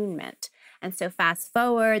attunement. And so fast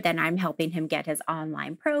forward, then I'm helping him get his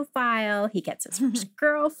online profile. He gets his first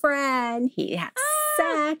girlfriend. He has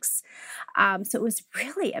sex. So it was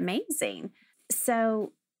really amazing.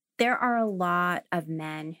 So there are a lot of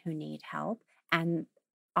men who need help. And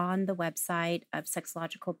on the website of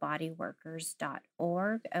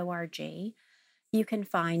sexologicalbodyworkers.org, O-R-G, you can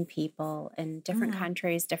find people in different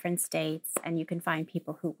countries, different states, and you can find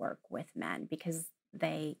people who work with men because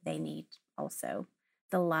they need also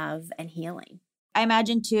the love and healing. I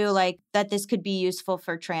imagine too, like that this could be useful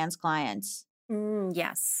for trans clients.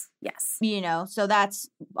 Yes. So that's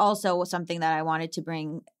also something that I wanted to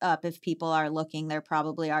bring up. If people are looking, there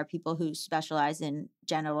probably are people who specialize in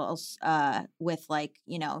genitals with like,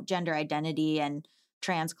 gender identity and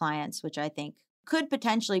trans clients, which I think could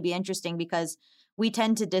potentially be interesting because we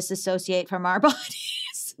tend to disassociate from our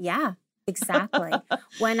bodies. Yeah, exactly.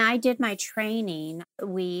 When I did my training,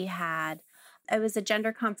 it was a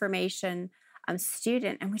gender confirmation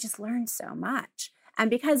student, and we just learned so much. And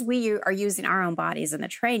because we are using our own bodies in the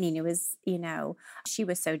training, it was, she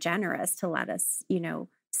was so generous to let us,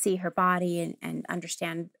 see her body and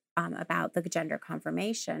understand about the gender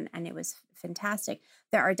confirmation. And it was fantastic.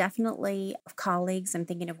 There are definitely colleagues, I'm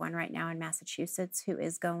thinking of one right now in Massachusetts, who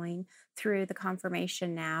is going through the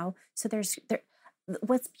confirmation now. So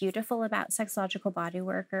what's beautiful about Sexological Body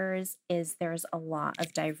Workers is there's a lot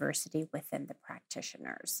of diversity within the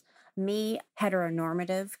practitioners.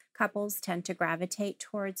 Heteronormative couples tend to gravitate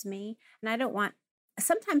towards me. And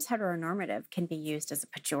sometimes heteronormative can be used as a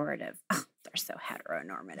pejorative. Oh, they're so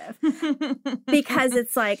heteronormative. Because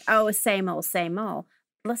it's like, oh, same old, same old.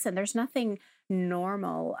 Listen, there's nothing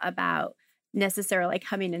normal about necessarily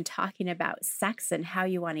coming and talking about sex and how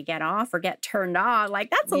you want to get off or get turned on.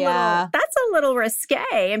 Like that's a little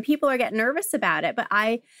risque, and people are getting nervous about it. But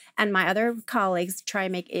I and my other colleagues try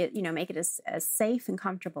and make it as safe and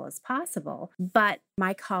comfortable as possible. But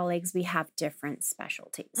my colleagues, we have different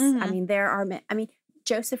specialties. I mean,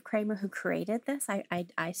 Joseph Kramer, who created this,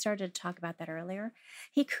 I started to talk about that earlier.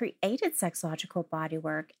 He created Sexological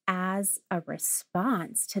Bodywork as a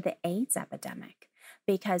response to the AIDS epidemic,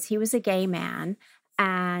 because he was a gay man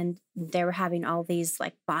and they were having all these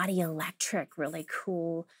like body electric, really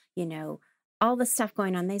cool, all the stuff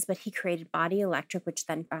going on these, but he created Body Electric, which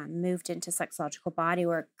then moved into Sexological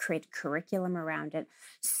Bodywork, created curriculum around it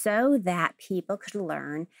so that people could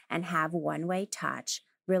learn and have one-way touch,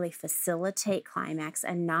 really facilitate climax,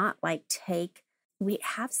 and not like we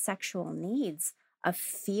have sexual needs of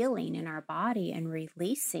feeling in our body and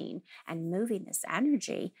releasing and moving this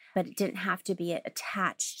energy, but it didn't have to be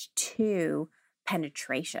attached to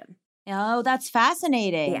penetration. Oh, that's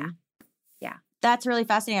fascinating. Yeah. That's really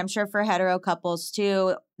fascinating. I'm sure for hetero couples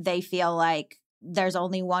too, they feel like there's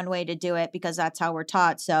only one way to do it because that's how we're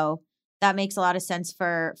taught. So that makes a lot of sense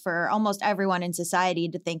for almost everyone in society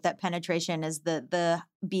to think that penetration is the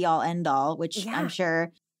be all end all, which I'm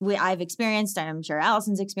sure I've experienced, and I'm sure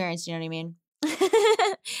Allison's experienced. You know what I mean?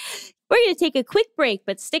 We're going to take a quick break,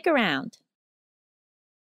 but stick around.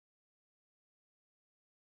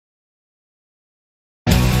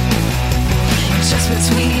 Just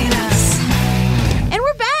between us. And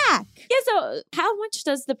we're back. Yeah, so how much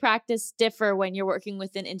does the practice differ when you're working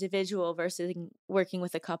with an individual versus working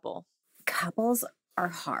with a couple? Couples are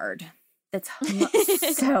hard. It's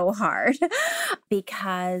so hard,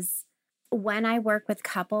 because when I work with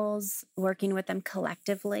couples, working with them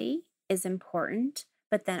collectively is important,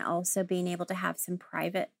 but then also being able to have some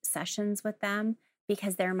private sessions with them,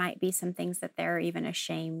 because there might be some things that they're even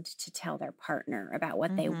ashamed to tell their partner about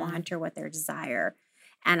what they want or what their desire.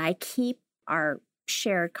 And I keep our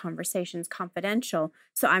shared conversations confidential.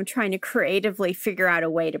 So I'm trying to creatively figure out a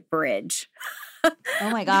way to bridge. Oh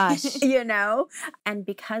my gosh. And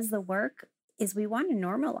because the work is, we want to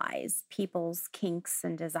normalize people's kinks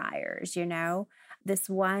and desires. This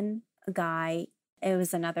one guy, it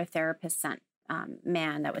was another therapist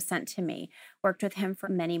man that was sent to me, worked with him for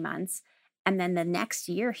many months. And then the next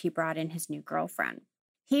year he brought in his new girlfriend.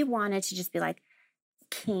 He wanted to just be like,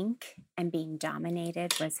 kink and being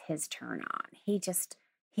dominated was his turn on. He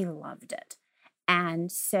loved it.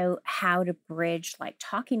 And so how to bridge, like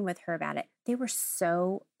talking with her about it, they were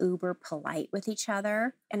so uber polite with each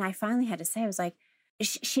other. And I finally had to say, I was like,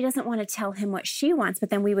 she doesn't want to tell him what she wants, but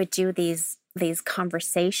then we would do these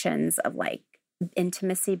conversations of like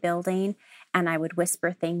intimacy building, and I would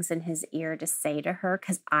whisper things in his ear to say to her,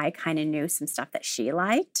 because I kind of knew some stuff that she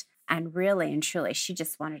liked. And really and truly, she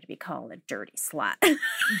just wanted to be called a dirty slut.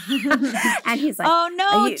 And he's like, oh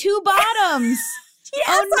no, two bottoms. Yes,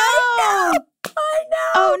 oh no. I know.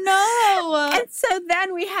 Oh no. And so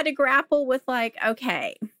then we had to grapple with like,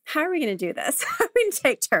 okay, how are we going to do this? How are we going to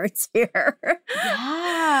take turns here?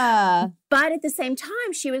 Yeah. But at the same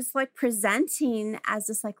time, she was like presenting as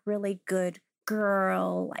this like really good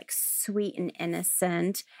girl, like sweet and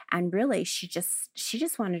innocent. And really, she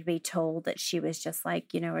just wanted to be told that she was just like,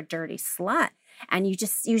 a dirty slut. And you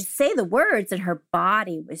say the words and her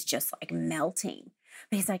body was just like melting.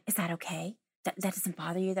 But he's like, is that okay? That doesn't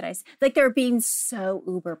bother you that like they're being so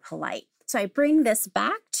uber polite. So I bring this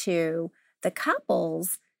back to the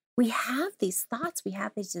couples. We have these thoughts, we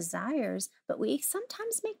have these desires, but we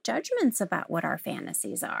sometimes make judgments about what our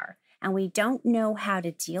fantasies are, and we don't know how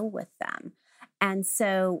to deal with them. And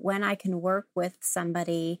so when I can work with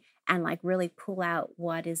somebody and like really pull out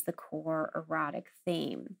what is the core erotic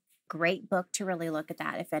theme, great book to really look at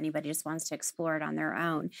that if anybody just wants to explore it on their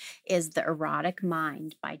own, is The Erotic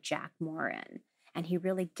Mind by Jack Morin. And he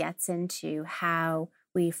really gets into how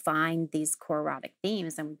we find these core erotic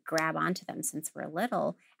themes and we grab onto them since we're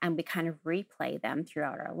little, and we kind of replay them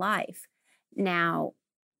throughout our life. Now,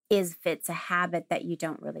 if it's a habit that you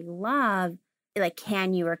don't really love, like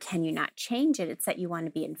can you or can you not change it? It's that you want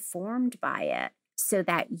to be informed by it so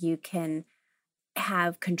that you can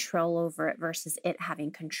have control over it versus it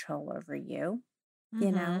having control over you,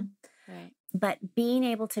 Right. But being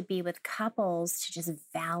able to be with couples to just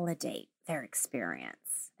validate their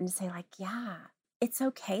experience and to say like, yeah, it's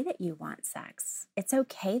okay that you want sex. It's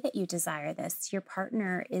okay that you desire this. Your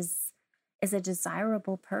partner is a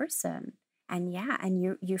desirable person. And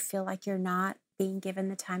and you feel like you're not being given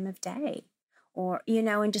the time of day. Or,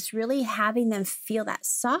 and just really having them feel that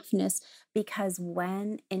softness, because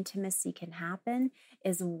when intimacy can happen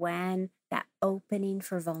is when that opening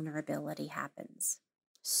for vulnerability happens.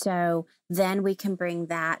 So then we can bring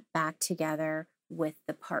that back together with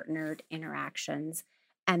the partnered interactions.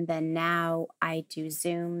 And then now I do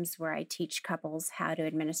Zooms where I teach couples how to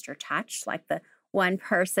administer touch. Like the one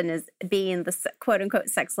person is being the quote unquote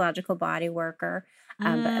sexological body worker.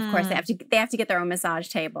 But of course they have to get their own massage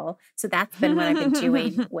table. So that's been what I've been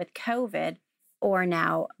doing with COVID. Or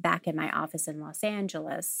now back in my office in Los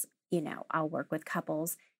Angeles, I'll work with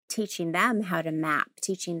couples, teaching them how to map,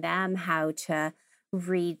 teaching them how to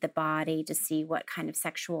read the body to see what kind of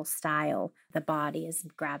sexual style the body is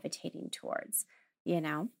gravitating towards,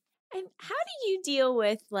 And how do you deal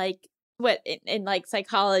with like what in like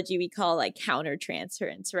psychology we call like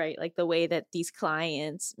countertransference, right? Like the way that these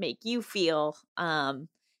clients make you feel.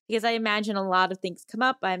 Because I imagine a lot of things come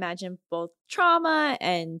up. I imagine both trauma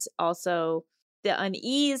and also the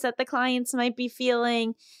unease that the clients might be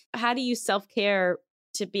feeling. How do you self-care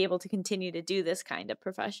to be able to continue to do this kind of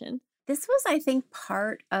profession? This was, I think,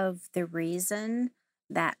 part of the reason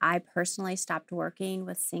that I personally stopped working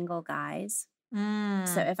with single guys.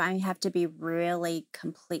 So if I have to be really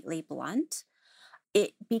completely blunt,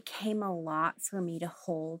 it became a lot for me to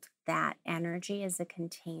hold that energy as a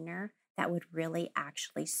container that would really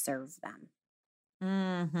actually serve them.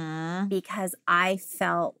 Because I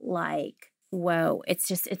felt like, whoa,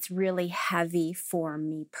 it's really heavy for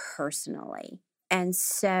me personally. And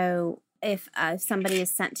so if somebody is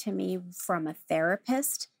sent to me from a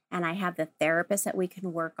therapist and I have the therapist that we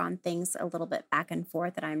can work on things a little bit back and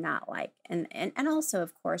forth, that I'm not like, and also,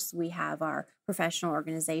 of course, we have our professional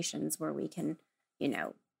organizations where we can,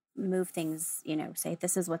 move things, say,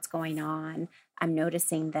 this is what's going on. I'm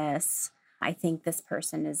noticing this. I think this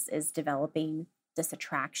person is developing this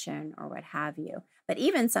attraction or what have you. But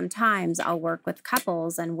even sometimes I'll work with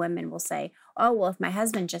couples and women will say, oh, well, if my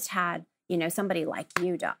husband just had, somebody like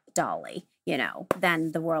you, Dolly,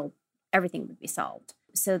 then the world, everything would be solved.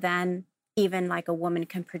 So then even like a woman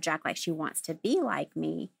can project like she wants to be like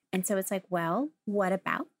me. And so it's like, well, what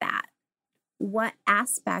about that? What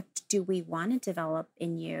aspect do we want to develop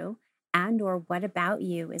in you? And or what about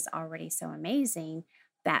you is already so amazing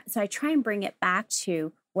that, so I try and bring it back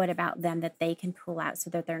to what about them that they can pull out so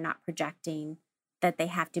that they're not projecting that they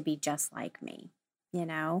have to be just like me.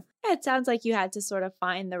 It sounds like you had to sort of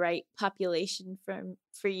find the right population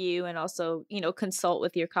for you and also, consult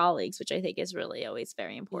with your colleagues, which I think is really always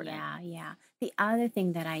very important. Yeah. The other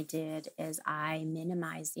thing that I did is I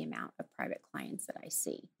minimized the amount of private clients that I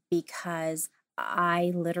see because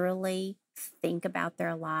I literally think about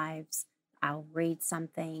their lives. I'll read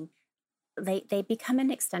something. They become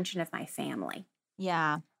an extension of my family.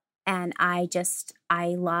 Yeah. And I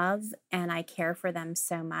love and I care for them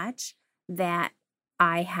so much that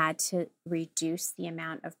I had to reduce the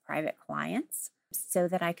amount of private clients so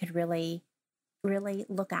that I could really, really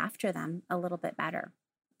look after them a little bit better.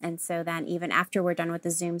 And so then even after we're done with the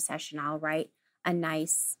Zoom session, I'll write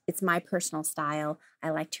it's my personal style. I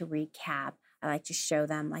like to recap. I like to show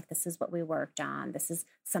them like, this is what we worked on. This is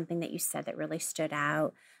something that you said that really stood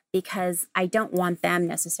out, because I don't want them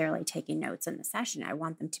necessarily taking notes in the session. I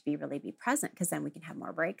want them to really be present, because then we can have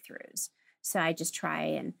more breakthroughs. So I just try,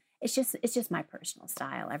 and it's just my personal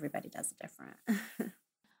style. Everybody does it different.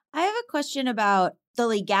 I have a question about the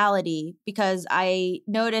legality, because I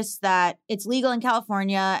noticed that it's legal in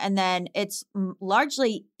California and then it's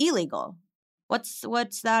largely illegal.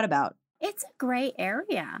 What's that about? It's a gray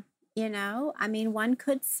area. I mean, one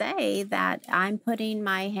could say that I'm putting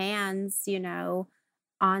my hands,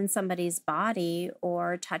 on somebody's body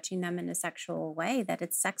or touching them in a sexual way, that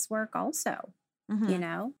it's sex work also.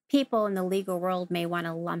 People in the legal world may want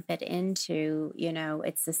to lump it into,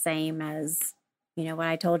 it's the same as, what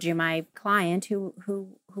I told you, my client who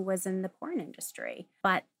was in the porn industry.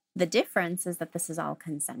 But the difference is that this is all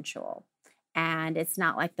consensual. And it's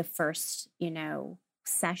not like the first,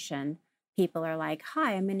 session, people are like,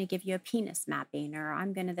 hi, I'm going to give you a penis mapping, or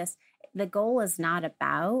I'm going to this. The goal is not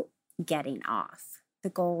about getting off. The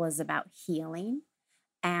goal is about healing.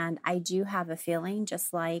 And I do have a feeling,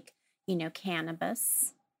 just like,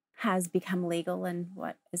 cannabis has become legal in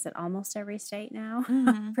what is it, almost every state now?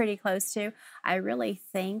 Pretty close to. I really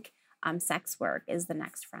think sex work is the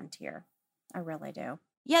next frontier. I really do.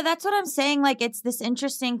 Yeah, that's what I'm saying. Like, it's this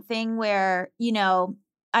interesting thing where,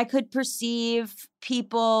 I could perceive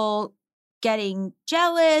people getting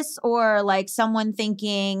jealous, or like someone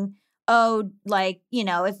thinking, oh, like,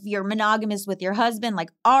 if you're monogamous with your husband,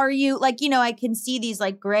 like, are you? Like, I can see these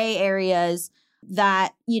like gray areas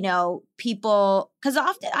that, people, because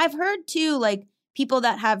often I've heard too, like people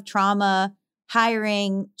that have trauma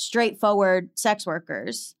hiring straightforward sex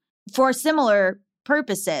workers for similar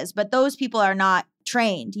purposes, but those people are not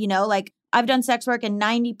trained, like I've done sex work and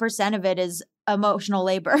 90% of it is emotional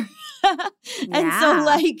labor. And so Yeah.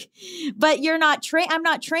 like, but you're not trained. I'm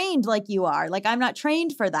not trained like you are. Like I'm not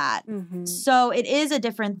trained for that. Mhm. So it is a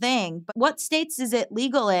different thing. But what states is it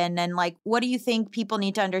legal in? And like, what do you think people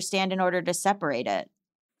need to understand in order to separate it?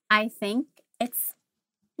 I think it's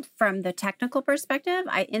from the technical perspective.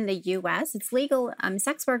 In the U.S., it's legal.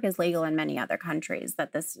 Sex work is legal in many other countries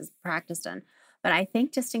that this is practiced in. But I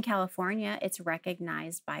think just in California, it's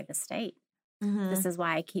recognized by the state. Mm-hmm. This is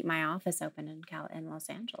why I keep my office open in Los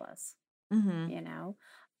Angeles. Mm-hmm. You know,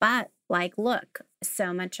 but like, look,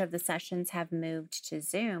 so much of the sessions have moved to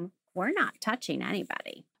Zoom. We're not touching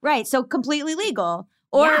anybody. Right. So completely legal.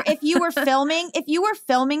 Or Yeah. if you were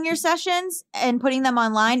filming your sessions and putting them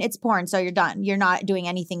online, it's porn. So you're done. You're not doing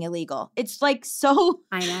anything illegal. It's like so,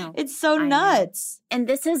 I know. it's so I know. nuts. And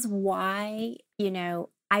this is why,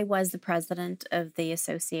 I was the president of the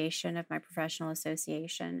association, of my professional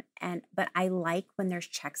association. But I like when there's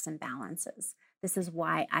checks and balances. This is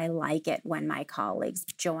why I like it when my colleagues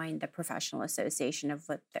join the professional association of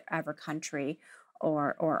whatever country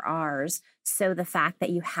or ours. So the fact that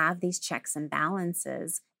you have these checks and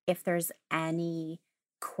balances, if there's any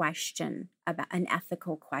question about an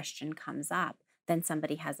ethical question comes up, then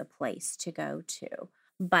somebody has a place to go to.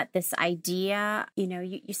 But this idea,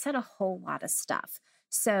 you said a whole lot of stuff.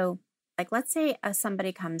 So like, let's say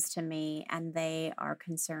somebody comes to me and they are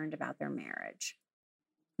concerned about their marriage.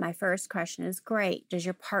 My first question is, great, does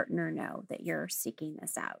your partner know that you're seeking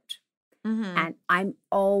this out? Mm-hmm. And I'm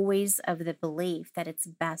always of the belief that it's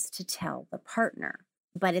best to tell the partner.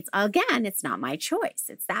 But it's not my choice.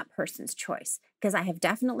 It's that person's choice. Because I have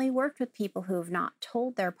definitely worked with people who have not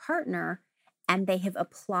told their partner, and they have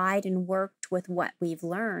applied and worked with what we've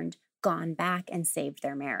learned, gone back and saved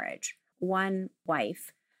their marriage. One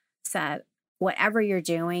wife said, whatever you're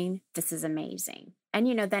doing, this is amazing. And,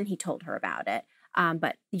 then he told her about it.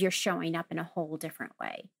 But you're showing up in a whole different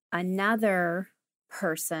way. Another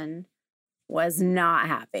person was not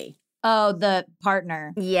happy. Oh, the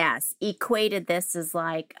partner. Yes, equated this as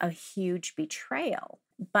like a huge betrayal.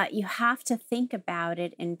 But you have to think about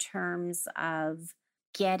it in terms of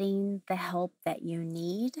getting the help that you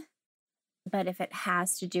need. But if it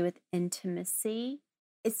has to do with intimacy,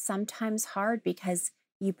 it's sometimes hard because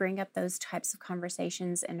you bring up those types of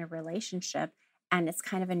conversations in a relationship, and it's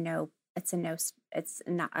kind of it's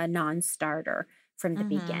not a non-starter from the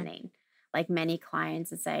beginning. Like many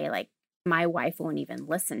clients would say, like, my wife won't even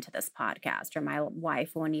listen to this podcast, or my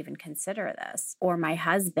wife won't even consider this, or my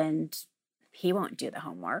husband, he won't do the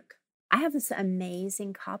homework. I have this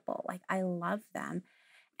amazing couple. Like, I love them.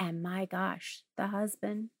 And my gosh, the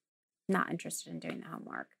husband, not interested in doing the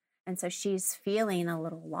homework. And so she's feeling a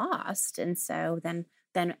little lost. And so then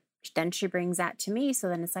she brings that to me. So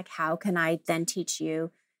then it's like, how can I then teach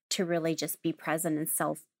you to really just be present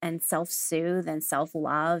and self-soothe and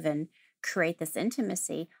self-love and create this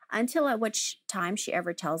intimacy, until at which time she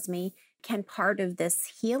ever tells me, can part of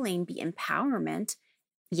this healing be empowerment?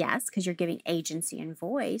 Yes, because you're giving agency and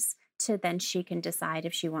voice to then she can decide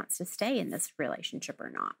if she wants to stay in this relationship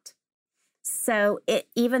or not. So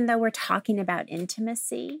even though we're talking about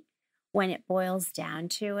intimacy, when it boils down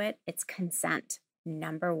to it, it's consent.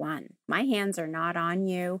 Number one, my hands are not on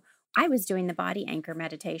you. I was doing the body anchor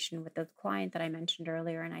meditation with the client that I mentioned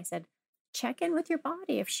earlier, and I said, check in with your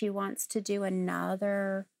body if she wants to do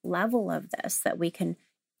another level of this, that we can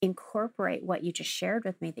incorporate what you just shared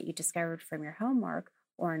with me that you discovered from your homework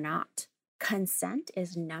or not. Consent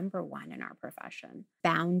is number one in our profession.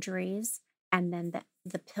 Boundaries, and then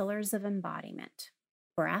the pillars of embodiment: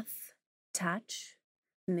 breath, touch,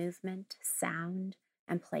 movement, sound,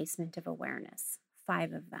 and placement of awareness.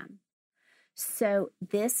 5 of them. So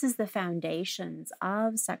this is the foundations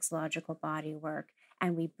of sexological body work.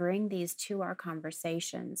 And we bring these to our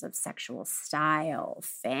conversations of sexual style,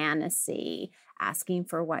 fantasy, asking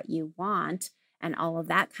for what you want, and all of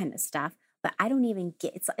that kind of stuff. But I don't even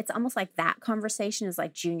get, it's almost like that conversation is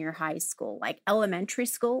like junior high school. Like elementary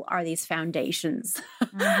school are these foundations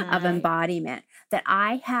of embodiment, that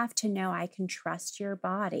I have to know I can trust your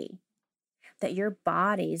body, that your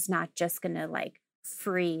body's not just going to like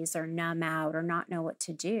freeze or numb out or not know what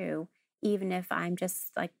to do, even if I'm just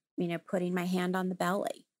like, putting my hand on the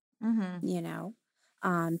belly,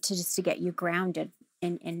 to get you grounded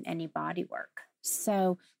in any body work.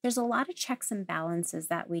 So there's a lot of checks and balances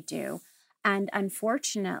that we do. And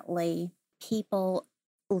unfortunately, people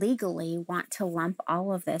legally want to lump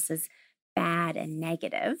all of this as bad and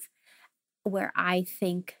negative, where I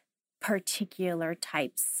think particular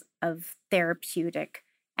types of therapeutic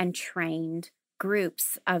and trained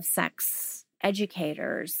groups of sex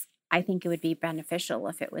educators I think it would be beneficial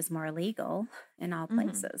if it was more legal in all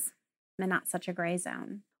places and not such a gray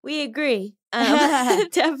zone. We agree.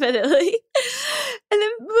 Definitely. And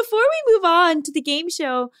then before we move on to the game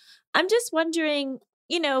show, I'm just wondering,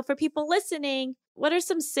 for people listening, what are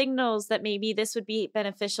some signals that maybe this would be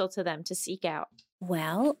beneficial to them to seek out?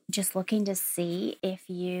 Well, just looking to see if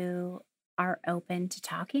you are open to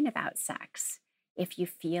talking about sex, if you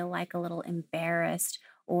feel like a little embarrassed,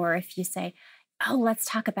 or if you say, oh, let's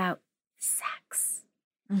talk about sex.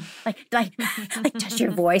 Like, does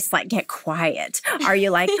your voice get quiet? Are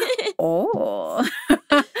you like, oh,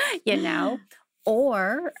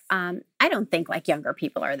 Or I don't think younger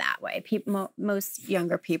people are that way. Most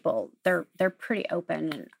younger people, they're pretty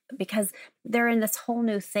open because they're in this whole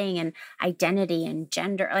new thing, and identity and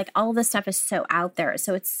gender, all this stuff is so out there.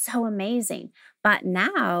 So it's so amazing. But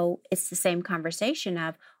now it's the same conversation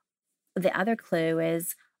of the other clue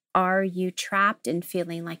is, are you trapped in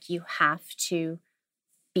feeling like you have to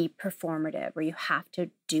be performative or you have to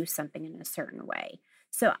do something in a certain way?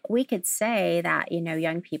 So we could say that,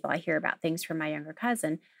 young people, I hear about things from my younger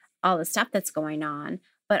cousin, all the stuff that's going on,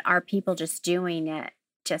 but are people just doing it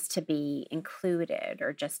just to be included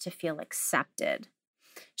or just to feel accepted?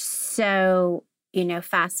 So,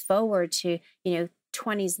 fast forward to,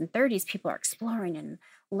 20s and 30s, people are exploring and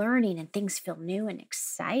learning and things feel new and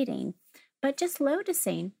exciting, but just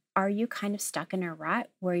noticing, are you kind of stuck in a rut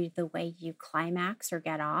where the way you climax or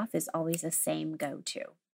get off is always the same go-to?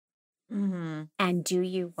 And do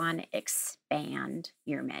you want to expand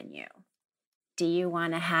your menu? Do you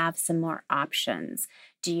want to have some more options?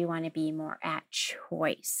 Do you want to be more at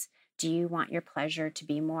choice? Do you want your pleasure to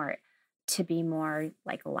be more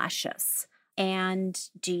luscious? And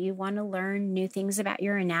do you want to learn new things about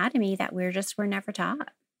your anatomy that we're never taught?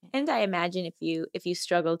 And I imagine if you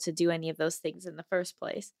struggle to do any of those things in the first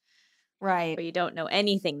place, right, or you don't know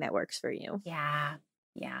anything that works for you. Yeah,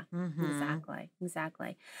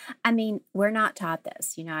 exactly. I mean, we're not taught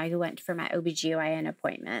this. I went for my OBGYN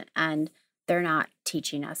appointment and they're not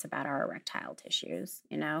teaching us about our erectile tissues,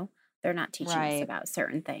 They're not teaching us about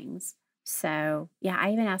certain things. So, yeah,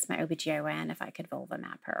 I even asked my OBGYN if I could vulva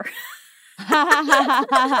map her.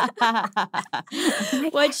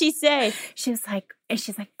 What'd she say? She's like,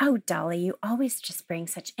 oh, Dolly, you always just bring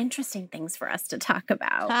such interesting things for us to talk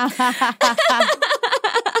about.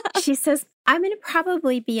 She says, I'm going to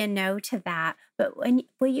probably be a no to that, but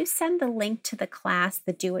will you send the link to the class,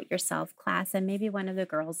 the do-it-yourself class, and maybe one of the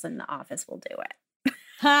girls in the office will do it.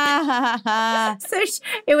 So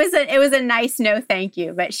it was a nice no, thank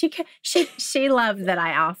you, but she loved that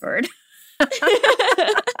I offered.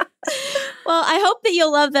 Well, I hope that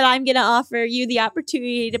you'll love that I'm going to offer you the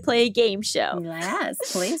opportunity to play a game show. Yes,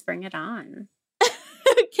 please bring it on.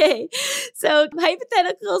 Okay, so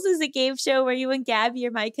Hypotheticals is a game show where you and Gabby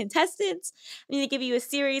are my contestants. I'm going to give you a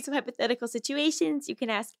series of hypothetical situations. You can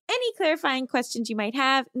ask any clarifying questions you might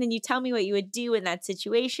have, and then you tell me what you would do in that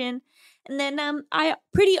situation. And then I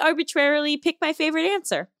pretty arbitrarily pick my favorite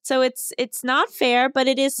answer. So it's not fair, but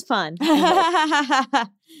it is fun.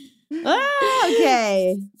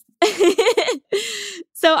 Okay.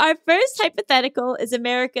 So our first hypothetical is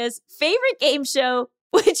America's favorite game show.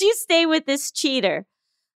 Would you stay with this cheater?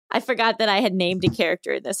 I forgot that I had named a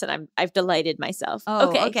character in this, and I've delighted myself.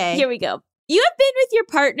 Oh, okay. Here we go. You have been with your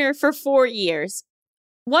partner for 4 years.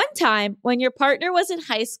 One time, when your partner was in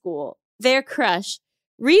high school, their crush,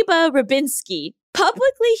 Reba Rubinski,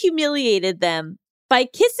 publicly humiliated them by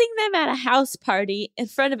kissing them at a house party in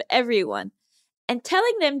front of everyone and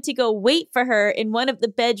telling them to go wait for her in one of the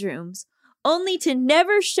bedrooms, only to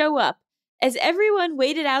never show up as everyone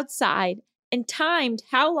waited outside and timed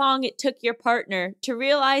how long it took your partner to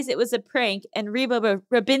realize it was a prank and Reba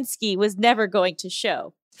Rubinski was never going to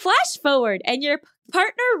show. Flash forward, and your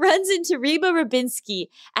partner runs into Reba Rubinski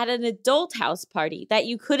at an adult house party that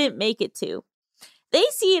you couldn't make it to. They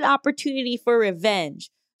see an opportunity for revenge,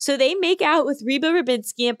 so they make out with Reba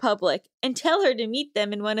Rubinski in public and tell her to meet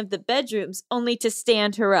them in one of the bedrooms, only to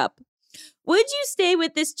stand her up. Would you stay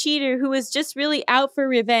with this cheater who was just really out for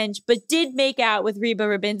revenge but did make out with Reba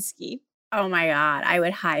Rubinski? Oh my God, I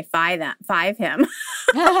would high five him.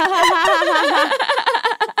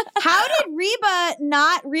 How did Reba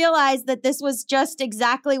not realize that this was just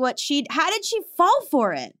exactly what how did she fall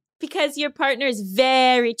for it? Because your partner is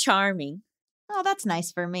very charming. Oh, that's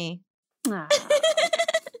nice for me.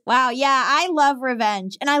 Wow, yeah, I love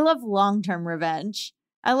revenge, and I love long-term revenge.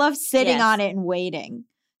 I love sitting on it and waiting.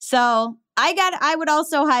 So I would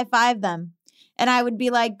also high five them, and I would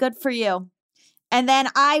be like, good for you. And then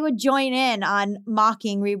I would join in on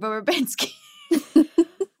mocking Reba Rubinski.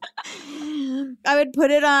 I would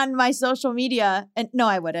put it on my social media. And no,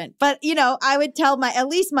 I wouldn't. But, I would tell at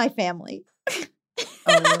least my family. Oh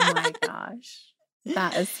my gosh.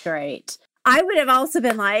 That is great. I would have also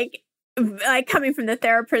been like coming from the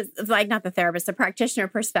therapist, like not the therapist, the practitioner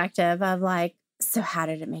perspective of like, so how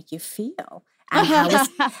did it make you feel? And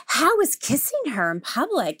how was kissing her in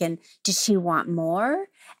public? And did she want more?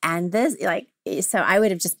 And this, so I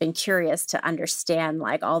would have just been curious to understand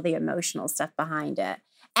like all the emotional stuff behind it.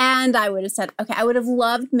 And I would have said, okay, I would have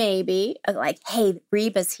loved maybe like, hey,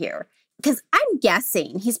 Reba's here. Because I'm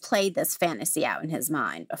guessing he's played this fantasy out in his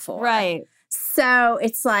mind before. Right. So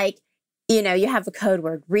it's like, you have the code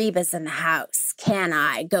word, Reba's in the house. Can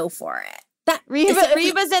I go for it?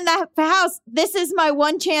 Reba's in the house. This is my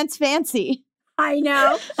one chance fancy. I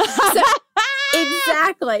know.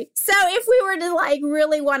 Exactly. So if we were to like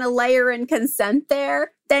really want to layer in consent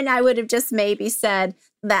there, then I would have just maybe said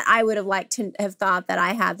that I would have liked to have thought that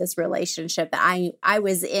I had this relationship, that I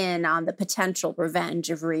was in on the potential revenge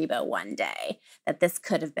of Reba one day, that this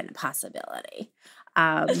could have been a possibility.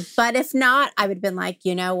 But if not, I would have been like,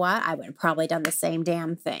 you know what? I would have probably done the same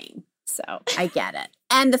damn thing. So I get it.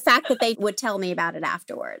 And the fact that they would tell me about it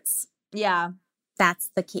afterwards. Yeah. That's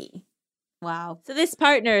the key. Wow. So this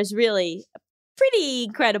partner is really a pretty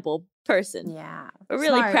incredible person. Yeah. We're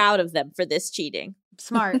really Smart. proud of them for this cheating.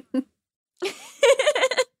 Smart.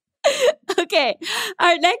 Okay,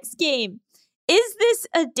 our next game. Is this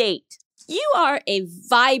a date? You are a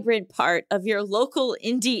vibrant part of your local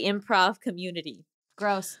indie improv community.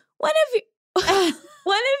 Gross. One of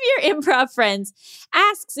your improv friends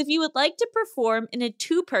asks if you would like to perform in a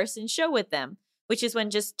 2-person show with them, which is when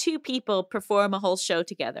just 2 people perform a whole show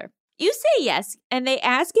together. You say yes, and they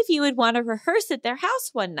ask if you would want to rehearse at their house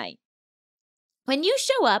one night. When you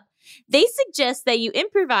show up, they suggest that you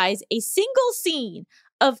improvise a single scene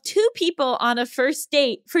of 2 people on a first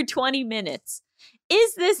date for 20 minutes.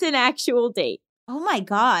 Is this an actual date? Oh my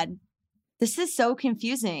God. This is so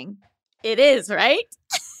confusing. It is, right?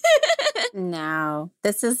 No,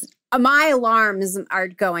 this is my alarms are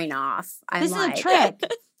going off. This is a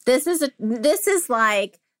trick. This is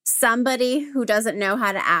like somebody who doesn't know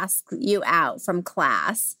how to ask you out from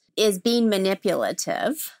class is being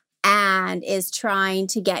manipulative and is trying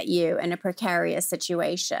to get you in a precarious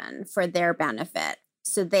situation for their benefit.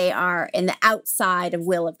 So they are in the outside of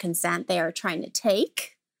will of consent. They are trying to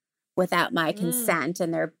take without my consent,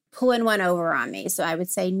 and they're pulling one over on me. So I would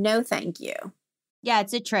say, no, thank you. Yeah,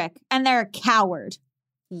 it's a trick. And they're a coward.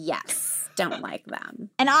 Yes, don't like them.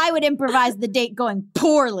 And I would improvise the date going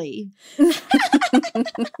poorly.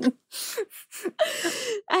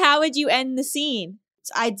 How would you end the scene?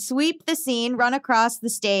 I'd sweep the scene, run across the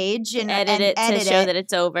stage, and Edit it to show that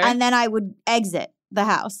it's over. And then I would exit the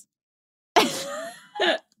house.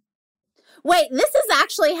 Wait, this is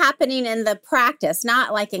actually happening in the practice,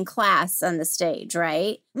 not like in class on the stage,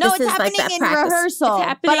 right? No, This it's is happening that in practice. rehearsal. It's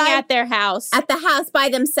happening at their house. At the house by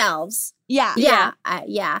themselves. Yeah.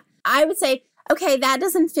 Yeah. I would say, okay, that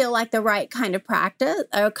doesn't feel like the right kind of practice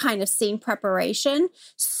or kind of scene preparation.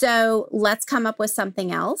 So let's come up with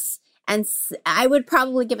something else. And I would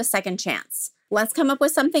probably give a second chance. Let's come up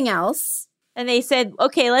with something else. And they said,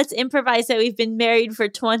 okay, let's improvise that we've been married for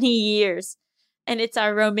 20 years. And it's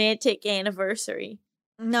our romantic anniversary.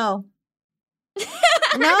 No.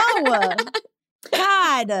 No.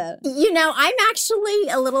 God. I'm actually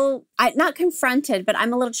a little, not confronted, but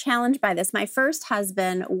I'm a little challenged by this. My first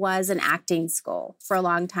husband was in acting school for a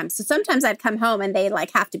long time. So sometimes I'd come home and they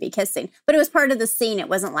like have to be kissing. But it was part of the scene. It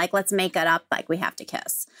wasn't like, let's make it up like we have to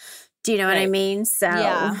kiss. Do you know what I mean? So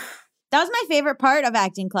yeah. That was my favorite part of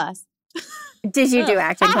acting class. Did you do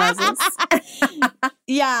acting classes?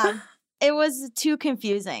 Yeah. It was too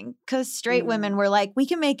confusing because straight women were like, we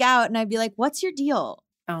can make out. And I'd be like, what's your deal?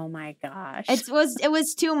 Oh my gosh. It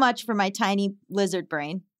was too much for my tiny lizard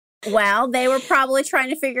brain. Well, they were probably trying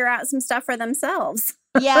to figure out some stuff for themselves.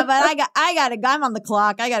 Yeah, but I'm on the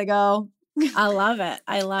clock. I gotta go. I love it.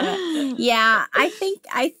 I love it. Yeah, I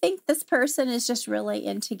think this person is just really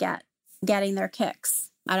into getting their kicks.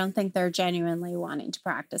 I don't think they're genuinely wanting to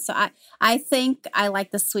practice. So I think I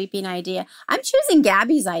like the sweeping idea. I'm choosing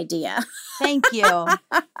Gabby's idea. Thank you.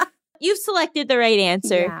 You've selected the right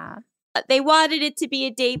answer. Yeah. They wanted it to be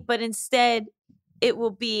a date, but instead it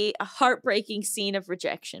will be a heartbreaking scene of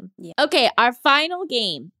rejection. Yeah. Okay, our final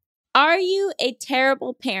game. Are you a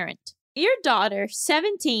terrible parent? Your daughter,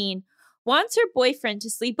 17, wants her boyfriend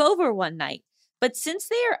to sleep over one night. But since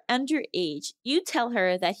they are underage, you tell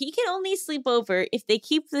her that he can only sleep over if they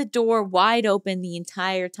keep the door wide open the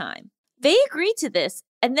entire time. They agree to this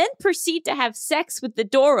and then proceed to have sex with the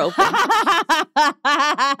door open,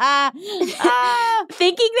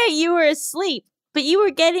 thinking that you were asleep. but you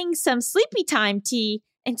were getting some sleepy time tea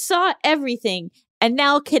and saw everything and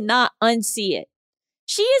now cannot unsee it.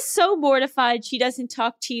 She is so mortified she doesn't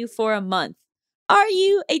talk to you for a month. Are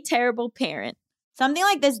you a terrible parent? Something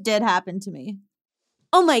like this did happen to me.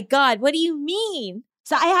 Oh my God, what do you mean?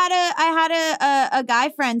 So I had a guy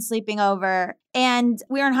friend sleeping over, and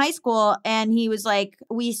we were in high school, and he was like,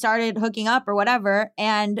 we started hooking up or whatever,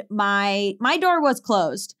 and my door was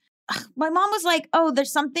closed. My mom was like, oh,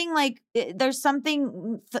 there's something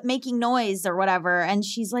making noise or whatever, and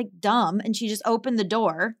she's like dumb, and she just opened the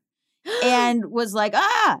door and was like,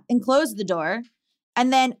 and closed the door.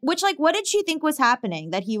 And then, what did she think was happening?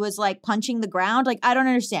 That he was like punching the ground? Like, I don't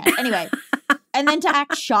understand. Anyway, and then to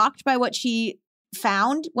act shocked by what she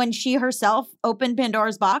found when she herself opened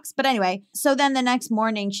Pandora's box. But anyway, so then the next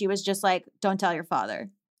morning she was just like, don't tell your father.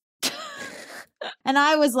 And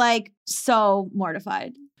I was like so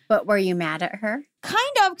mortified. But were you mad at her?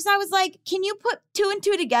 Kind of, because I was like, can you put two and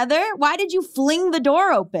two together? Why did you fling the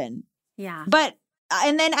door open? Yeah.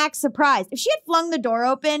 And then act surprised. If she had flung the door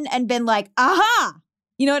open and been like, aha,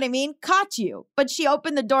 you know what I mean? Caught you. But she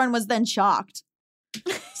opened the door and was then shocked.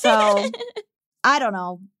 So I don't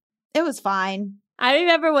know. It was fine. I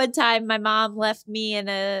remember one time my mom left me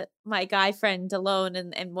and my guy friend alone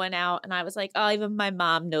and went out, and I was like, oh, even my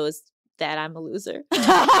mom knows that I'm a loser.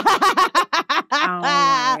 Oh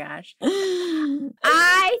my gosh.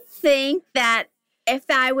 I think that if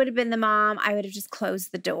I would have been the mom, I would have just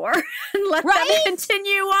closed the door and let them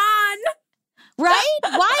continue on. Right?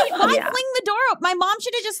 Why fling Yeah. the door open? My mom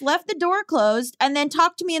should have just left the door closed and then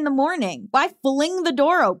talked to me in the morning. Why fling the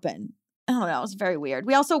door open? I don't know. It was very weird.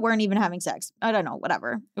 We also weren't even having sex. I don't know.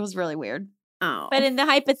 Whatever. It was really weird. Oh. But in the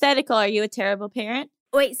hypothetical, are you a terrible parent?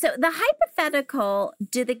 Wait, so the hypothetical,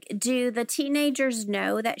 do the teenagers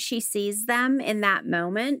know that she sees them in that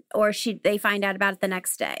moment, or they find out about it the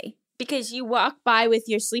next day? Because you walk by with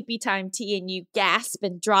your sleepy time tea and you gasp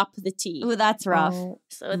and drop the tea. Ooh, that's rough.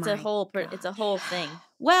 So it's a whole thing.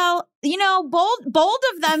 Well, bold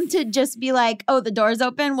of them to just be like, oh, the door's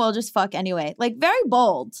open. We'll just fuck anyway. Like, very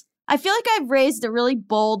bold. I feel like I've raised a really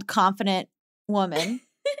bold, confident woman.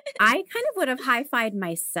 I kind of would have high-fived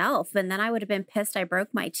myself, and then I would have been pissed I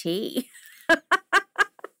broke my tea.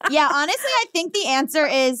 Yeah, honestly, I think the answer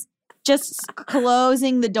is just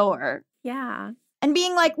closing the door. Yeah. And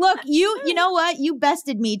being like, look, you know what? You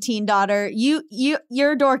bested me, teen daughter.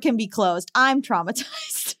 Your door can be closed. I'm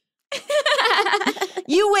traumatized.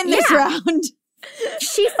 You win this round.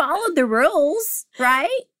 She followed the rules,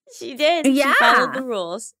 right? She did. Yeah. She followed the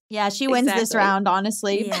rules. Yeah, she wins this Exactly. round,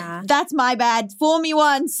 honestly. Yeah. That's my bad. Fool me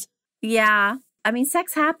once. Yeah. I mean,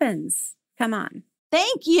 sex happens. Come on.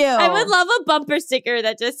 Thank you. I would love a bumper sticker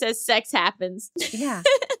that just says sex happens. Yeah.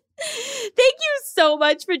 Thank you so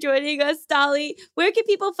much for joining us, Dolly. Where can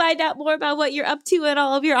people find out more about what you're up to and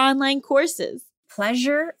all of your online courses?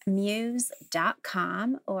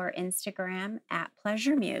 pleasuremuse.com or Instagram at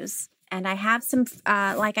pleasuremuse. And I have some,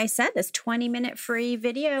 like I said, this 20-minute free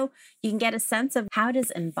video. You can get a sense of how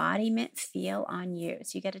does embodiment feel on you.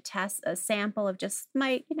 So you get a sample of just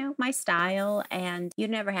my style, and you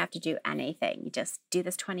never have to do anything. You just do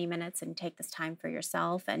this 20 minutes and take this time for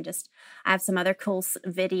yourself. And I have some other cool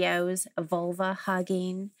videos, vulva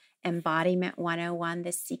hugging, embodiment 101,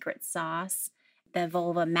 the secret sauce, the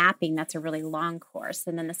vulva mapping. That's a really long course.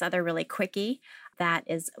 And then this other really quickie, that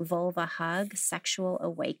is Vulva Hug, Sexual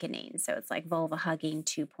Awakening. So it's like Vulva Hugging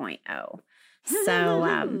 2.0.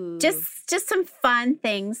 So just some fun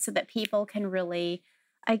things so that people can really,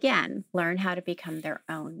 again, learn how to become their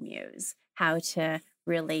own muse, how to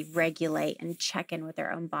really regulate and check in with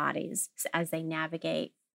their own bodies as they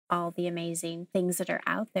navigate all the amazing things that are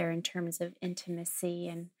out there in terms of intimacy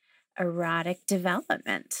and erotic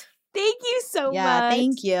development. Thank you so much. Yeah,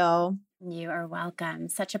 thank you. You are welcome.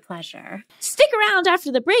 Such a pleasure. Stick around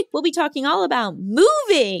after the break. We'll be talking all about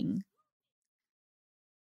moving.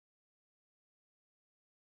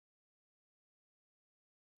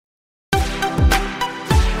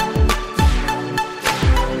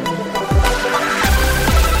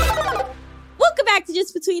 Welcome back to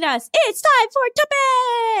Just Between Us. It's time for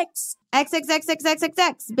topics.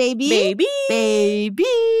 XXXXXXX, baby. Baby.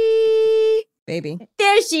 Baby.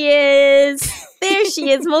 There she is. There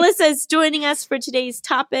she is. Melissa is joining us for today's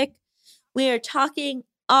topic. We are talking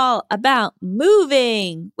all about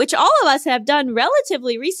moving, which all of us have done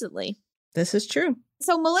relatively recently. This is true.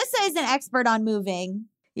 So Melissa is an expert on moving.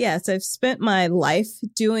 Yes, I've spent my life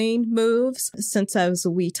doing moves since I was a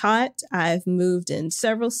wee tot. I've moved in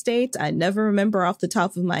several states. I never remember off the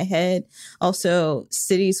top of my head. Also,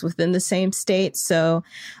 cities within the same state. So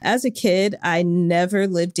as a kid, I never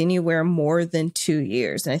lived anywhere more than 2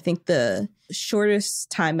 years. And I think the shortest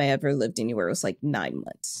time I ever lived anywhere was like 9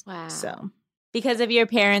 months. Wow. So Because of your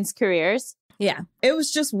parents' careers? yeah, it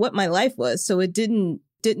was just what my life was. So it didn't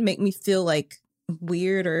make me feel like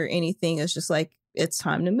weird or anything. It's just like, it's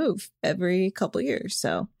time to move every couple years.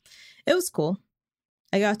 So it was cool.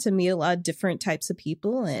 I got to meet a lot of different types of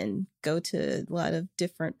people and go to a lot of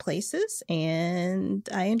different places, and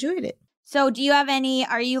I enjoyed it. So do you have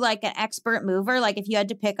are you like an expert mover? Like if you had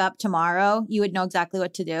to pick up tomorrow, you would know exactly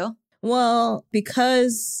what to do? Well,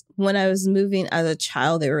 because when I was moving as a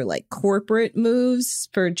child, they were like corporate moves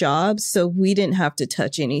for jobs. So we didn't have to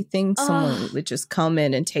touch anything. Someone would just come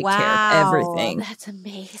in and take care of everything. That's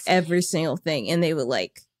amazing. Every single thing. And they would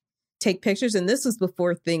like take pictures. And this was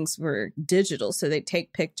before things were digital. So they'd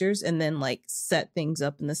take pictures and then like set things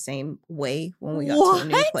up in the same way when we got to a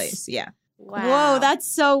new place. Yeah. Wow. Whoa,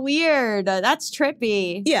 that's so weird. That's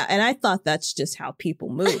trippy. Yeah. And I thought that's just how people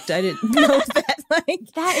moved. I didn't know that. Like,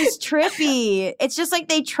 That is trippy. It's just like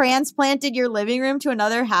they transplanted your living room to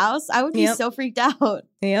another house. I would be Yep. so freaked out.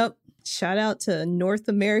 yep. Shout out to North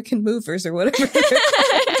American movers or whatever.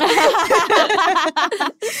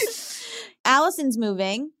 Allison's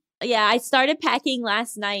moving. Yeah, I started packing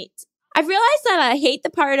last night. I've realized that I hate the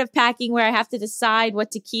part of packing where I have to decide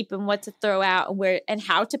what to keep and what to throw out and where and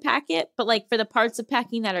how to pack it. But like for the parts of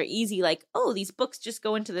packing that are easy, like, oh, these books just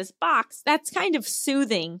go into this box, that's kind of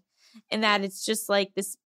soothing in that it's just like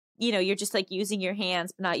this, you know, you're just like using your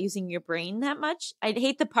hands, but not using your brain that much. I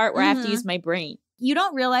hate the part where I have to use my brain. You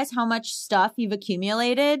don't realize how much stuff you've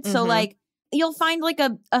accumulated. So Mhm. like you'll find like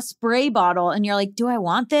a spray bottle and you're like, do I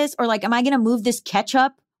want this? Or like, am I going to move this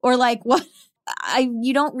ketchup? Or like what?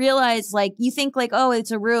 You don't realize, like, you think like, oh,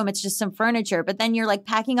 it's a room, it's just some furniture, but then you're like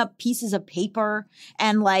packing up pieces of paper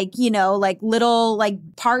and like, you know, like little like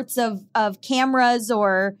parts of cameras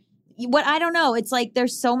or what, I don't know. It's like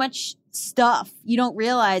there's so much stuff you don't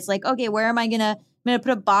realize, like, okay, where am I'm gonna put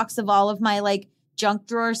a box of all of my like junk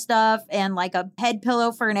drawer stuff and like a head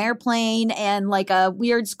pillow for an airplane and like a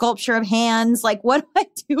weird sculpture of hands. Like, what do I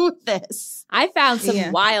do with this? I found some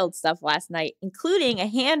Yeah. wild stuff last night, including a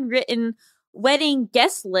handwritten wedding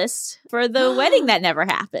guest list for the wedding that never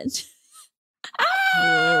happened.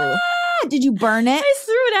 Whoa. Did you burn it? I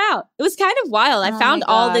threw it out. It was kind of wild. I Oh found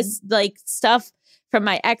my all God. this like stuff from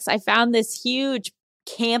my ex. I found this huge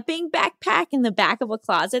camping backpack in the back of a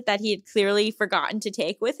closet that he had clearly forgotten to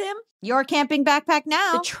take with him. Your camping backpack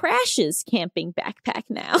now? The trash's camping backpack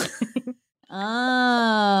now.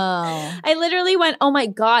 Oh. I literally went, oh my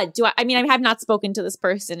God, I mean, I have not spoken to this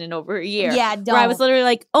person in over a year. Yeah, Where I was don't. literally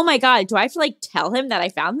like, oh my God, do I have to like tell him that I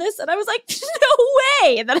found this? And I was like, no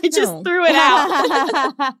way. And then I just No. threw it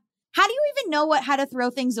out. How do you even know how to throw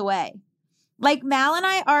things away? Like Mal and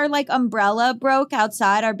I, our like umbrella broke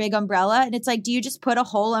outside, our big umbrella. And it's like, do you just put a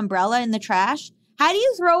whole umbrella in the trash? How do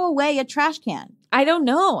you throw away a trash can? I don't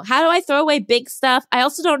know. How do I throw away big stuff? I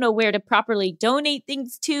also don't know where to properly donate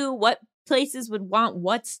things to, what places would want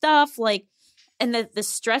what stuff, like, and the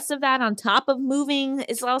stress of that on top of moving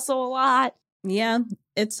is also a lot. Yeah,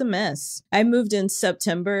 it's a mess. I moved in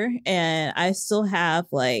September and I still have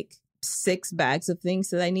like 6 bags of things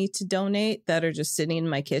that I need to donate that are just sitting in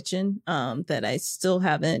my kitchen that I still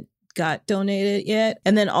haven't got donated yet.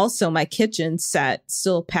 And then also my kitchen sat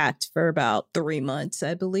still packed for about 3 months,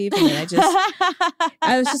 I believe. And then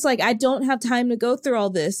I was just like, I don't have time to go through all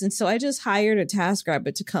this. And so I just hired a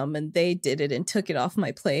TaskRabbit to come and they did it and took it off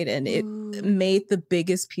my plate. And it made the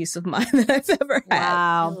biggest peace of mind that I've ever had. I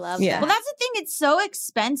Wow. love Yeah. that. Well, that's the thing. It's so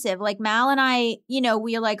expensive. Like Mal and I, you know,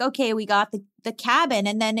 we're like, okay, we got the cabin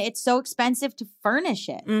and then it's so expensive to furnish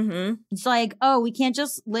it. Mm-hmm. It's like, oh, we can't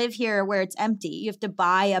just live here where it's empty. You have to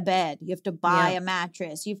buy a bed. You have to buy Yeah. a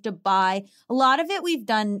mattress. You have to buy a lot of it. We've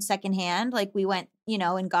done secondhand. Like we went, you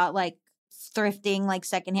know, and got like thrifting, like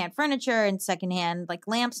secondhand furniture and secondhand like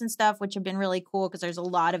lamps and stuff, which have been really cool because there's a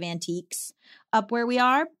lot of antiques up where we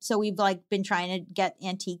are. So we've like been trying to get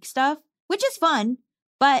antique stuff, which is fun.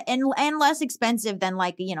 But and less expensive than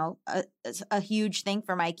like, you know, a huge thing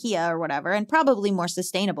from IKEA or whatever, and probably more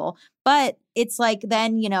sustainable. But it's like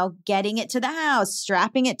then, you know, getting it to the house,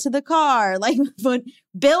 strapping it to the car, like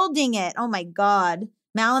building it. Oh my God.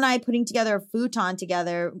 Mal and I putting together a futon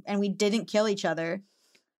together and we didn't kill each other.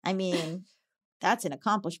 I mean, that's an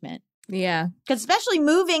accomplishment. Yeah. Because especially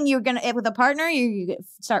moving, you're going to, with a partner, you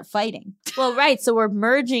start fighting. Well, right. So we're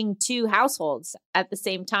merging 2 households at the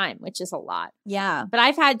same time, which is a lot. Yeah. But I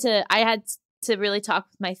had to really talk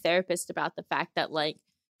with my therapist about the fact that, like,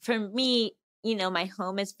 for me, you know, my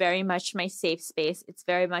home is very much my safe space. It's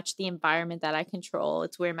very much the environment that I control.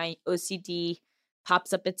 It's where my OCD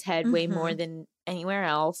pops up its head way more than anywhere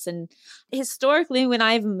else. And historically, when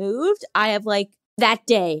I've moved, I have, like, that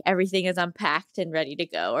day, everything is unpacked and ready to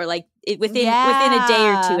go. Or like within a day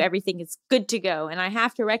or two, everything is good to go. And I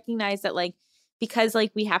have to recognize that, like, because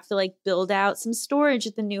like we have to like build out some storage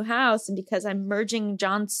at the new house, and because I'm merging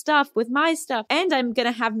John's stuff with my stuff, and I'm going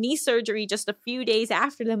to have knee surgery just a few days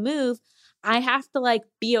after the move, I have to like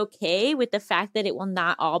be okay with the fact that it will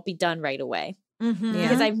not all be done right away.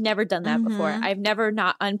 Because I've never done that before. I've never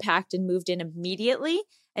not unpacked and moved in immediately.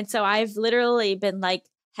 And so I've literally been like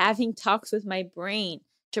having talks with my brain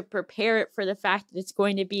to prepare it for the fact that it's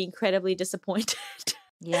going to be incredibly disappointed.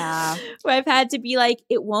 Yeah. Where I've had to be like,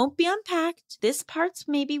 it won't be unpacked. This parts,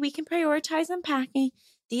 maybe we can prioritize unpacking.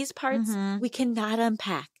 These parts, we cannot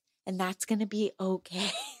unpack. And that's going to be okay.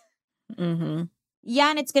 Yeah,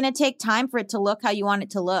 and it's going to take time for it to look how you want it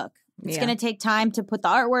to look. It's going to take time to put the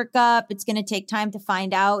artwork up. It's going to take time to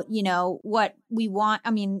find out, you know, what we want. I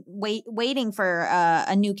mean, waiting for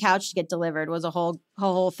a new couch to get delivered was a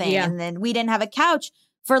whole thing. Yeah. And then we didn't have a couch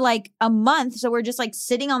for like a month. So we're just like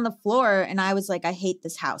sitting on the floor. And I was like, I hate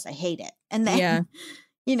this house. I hate it. And then,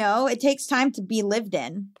 you know, it takes time to be lived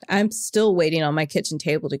in. I'm still waiting on my kitchen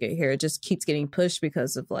table to get here. It just keeps getting pushed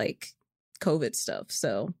because of like COVID stuff.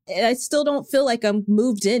 So I still don't feel like I'm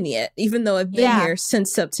moved in yet, even though I've been here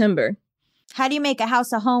since September. How do you make a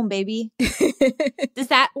house a home, baby? Does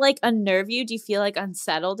that like unnerve you? Do you feel like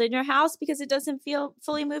unsettled in your house because it doesn't feel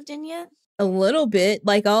fully moved in yet? A little bit.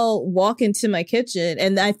 Like I'll walk into my kitchen,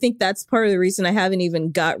 and I think that's part of the reason I haven't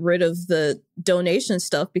even got rid of the donation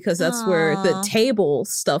stuff, because that's where the table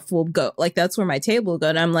stuff will go. Like that's where my table will go.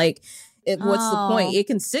 And I'm like, what's the point? It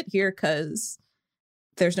can sit here because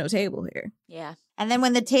there's no table here. Yeah. And then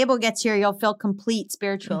when the table gets here, you'll feel complete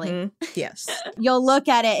spiritually. Yes. You'll look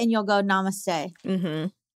at it and you'll go, namaste.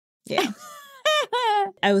 Yeah.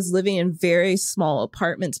 I was living in very small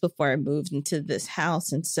apartments before I moved into this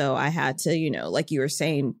house. And so I had to, you know, like you were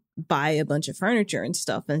saying, buy a bunch of furniture and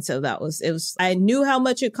stuff. And so I knew how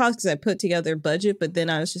much it cost because I put together a budget. But then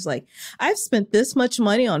I was just like, I've spent this much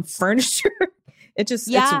money on furniture. It's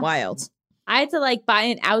wild. I had to like buy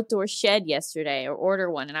an outdoor shed yesterday or order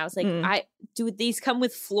one. And I was like, do these come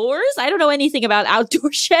with floors? I don't know anything about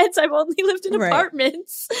outdoor sheds. I've only lived in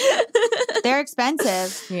apartments. They're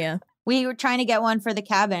expensive. Yeah. We were trying to get one for the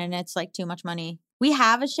cabin and it's like too much money. We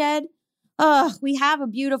have a shed. We have a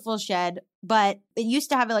beautiful shed, but it used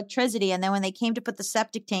to have electricity. And then when they came to put the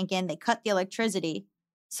septic tank in, they cut the electricity.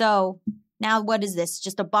 So now what is this?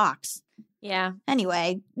 Just a box. Yeah.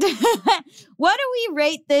 Anyway, what do we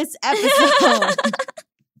rate this episode?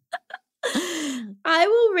 I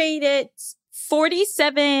will rate it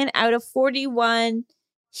 47 out of 41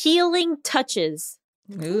 healing touches.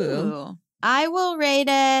 Ooh. I will rate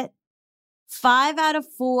it 5 out of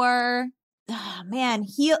 4. Oh, man,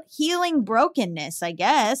 healing brokenness, I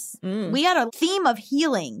guess. We had a theme of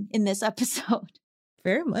healing in this episode.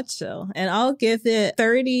 Very much so. And I'll give it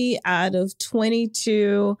 30 out of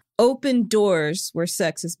 22 open doors where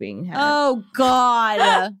sex is being had. Oh,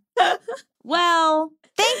 God. Well,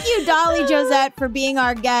 thank you, Dolly Josette, for being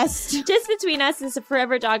our guest. Just Between Us is a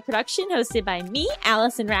Forever Dog production hosted by me,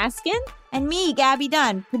 Allison Raskin. And me, Gabby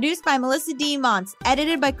Dunn. Produced by Melissa D. Montz.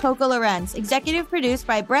 Edited by Coco Lorenz. Executive produced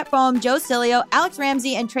by Brett Boehm, Joe Cilio, Alex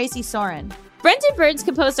Ramsey, and Tracy Soren. Brenton Burns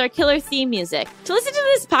composed our killer theme music. To listen to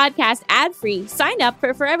this podcast ad-free, sign up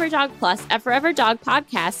for Forever Dog Plus at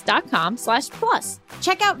foreverdogpodcast.com/plus.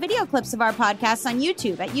 Check out video clips of our podcasts on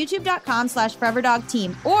YouTube at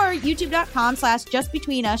youtube.com/foreverdogteam or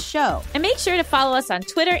youtube.com/justbetweenusshow. And make sure to follow us on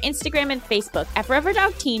Twitter, Instagram, and Facebook at Forever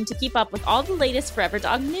Dog Team to keep up with all the latest Forever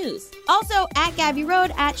Dog news. Also at Gabby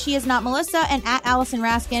Road, at She Is Not Melissa, and at Allison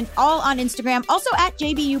Raskin, all on Instagram. Also at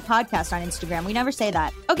JBU Podcast on Instagram. We never say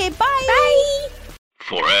that. Okay, bye! Bye!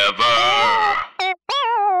 Forever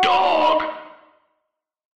Dog.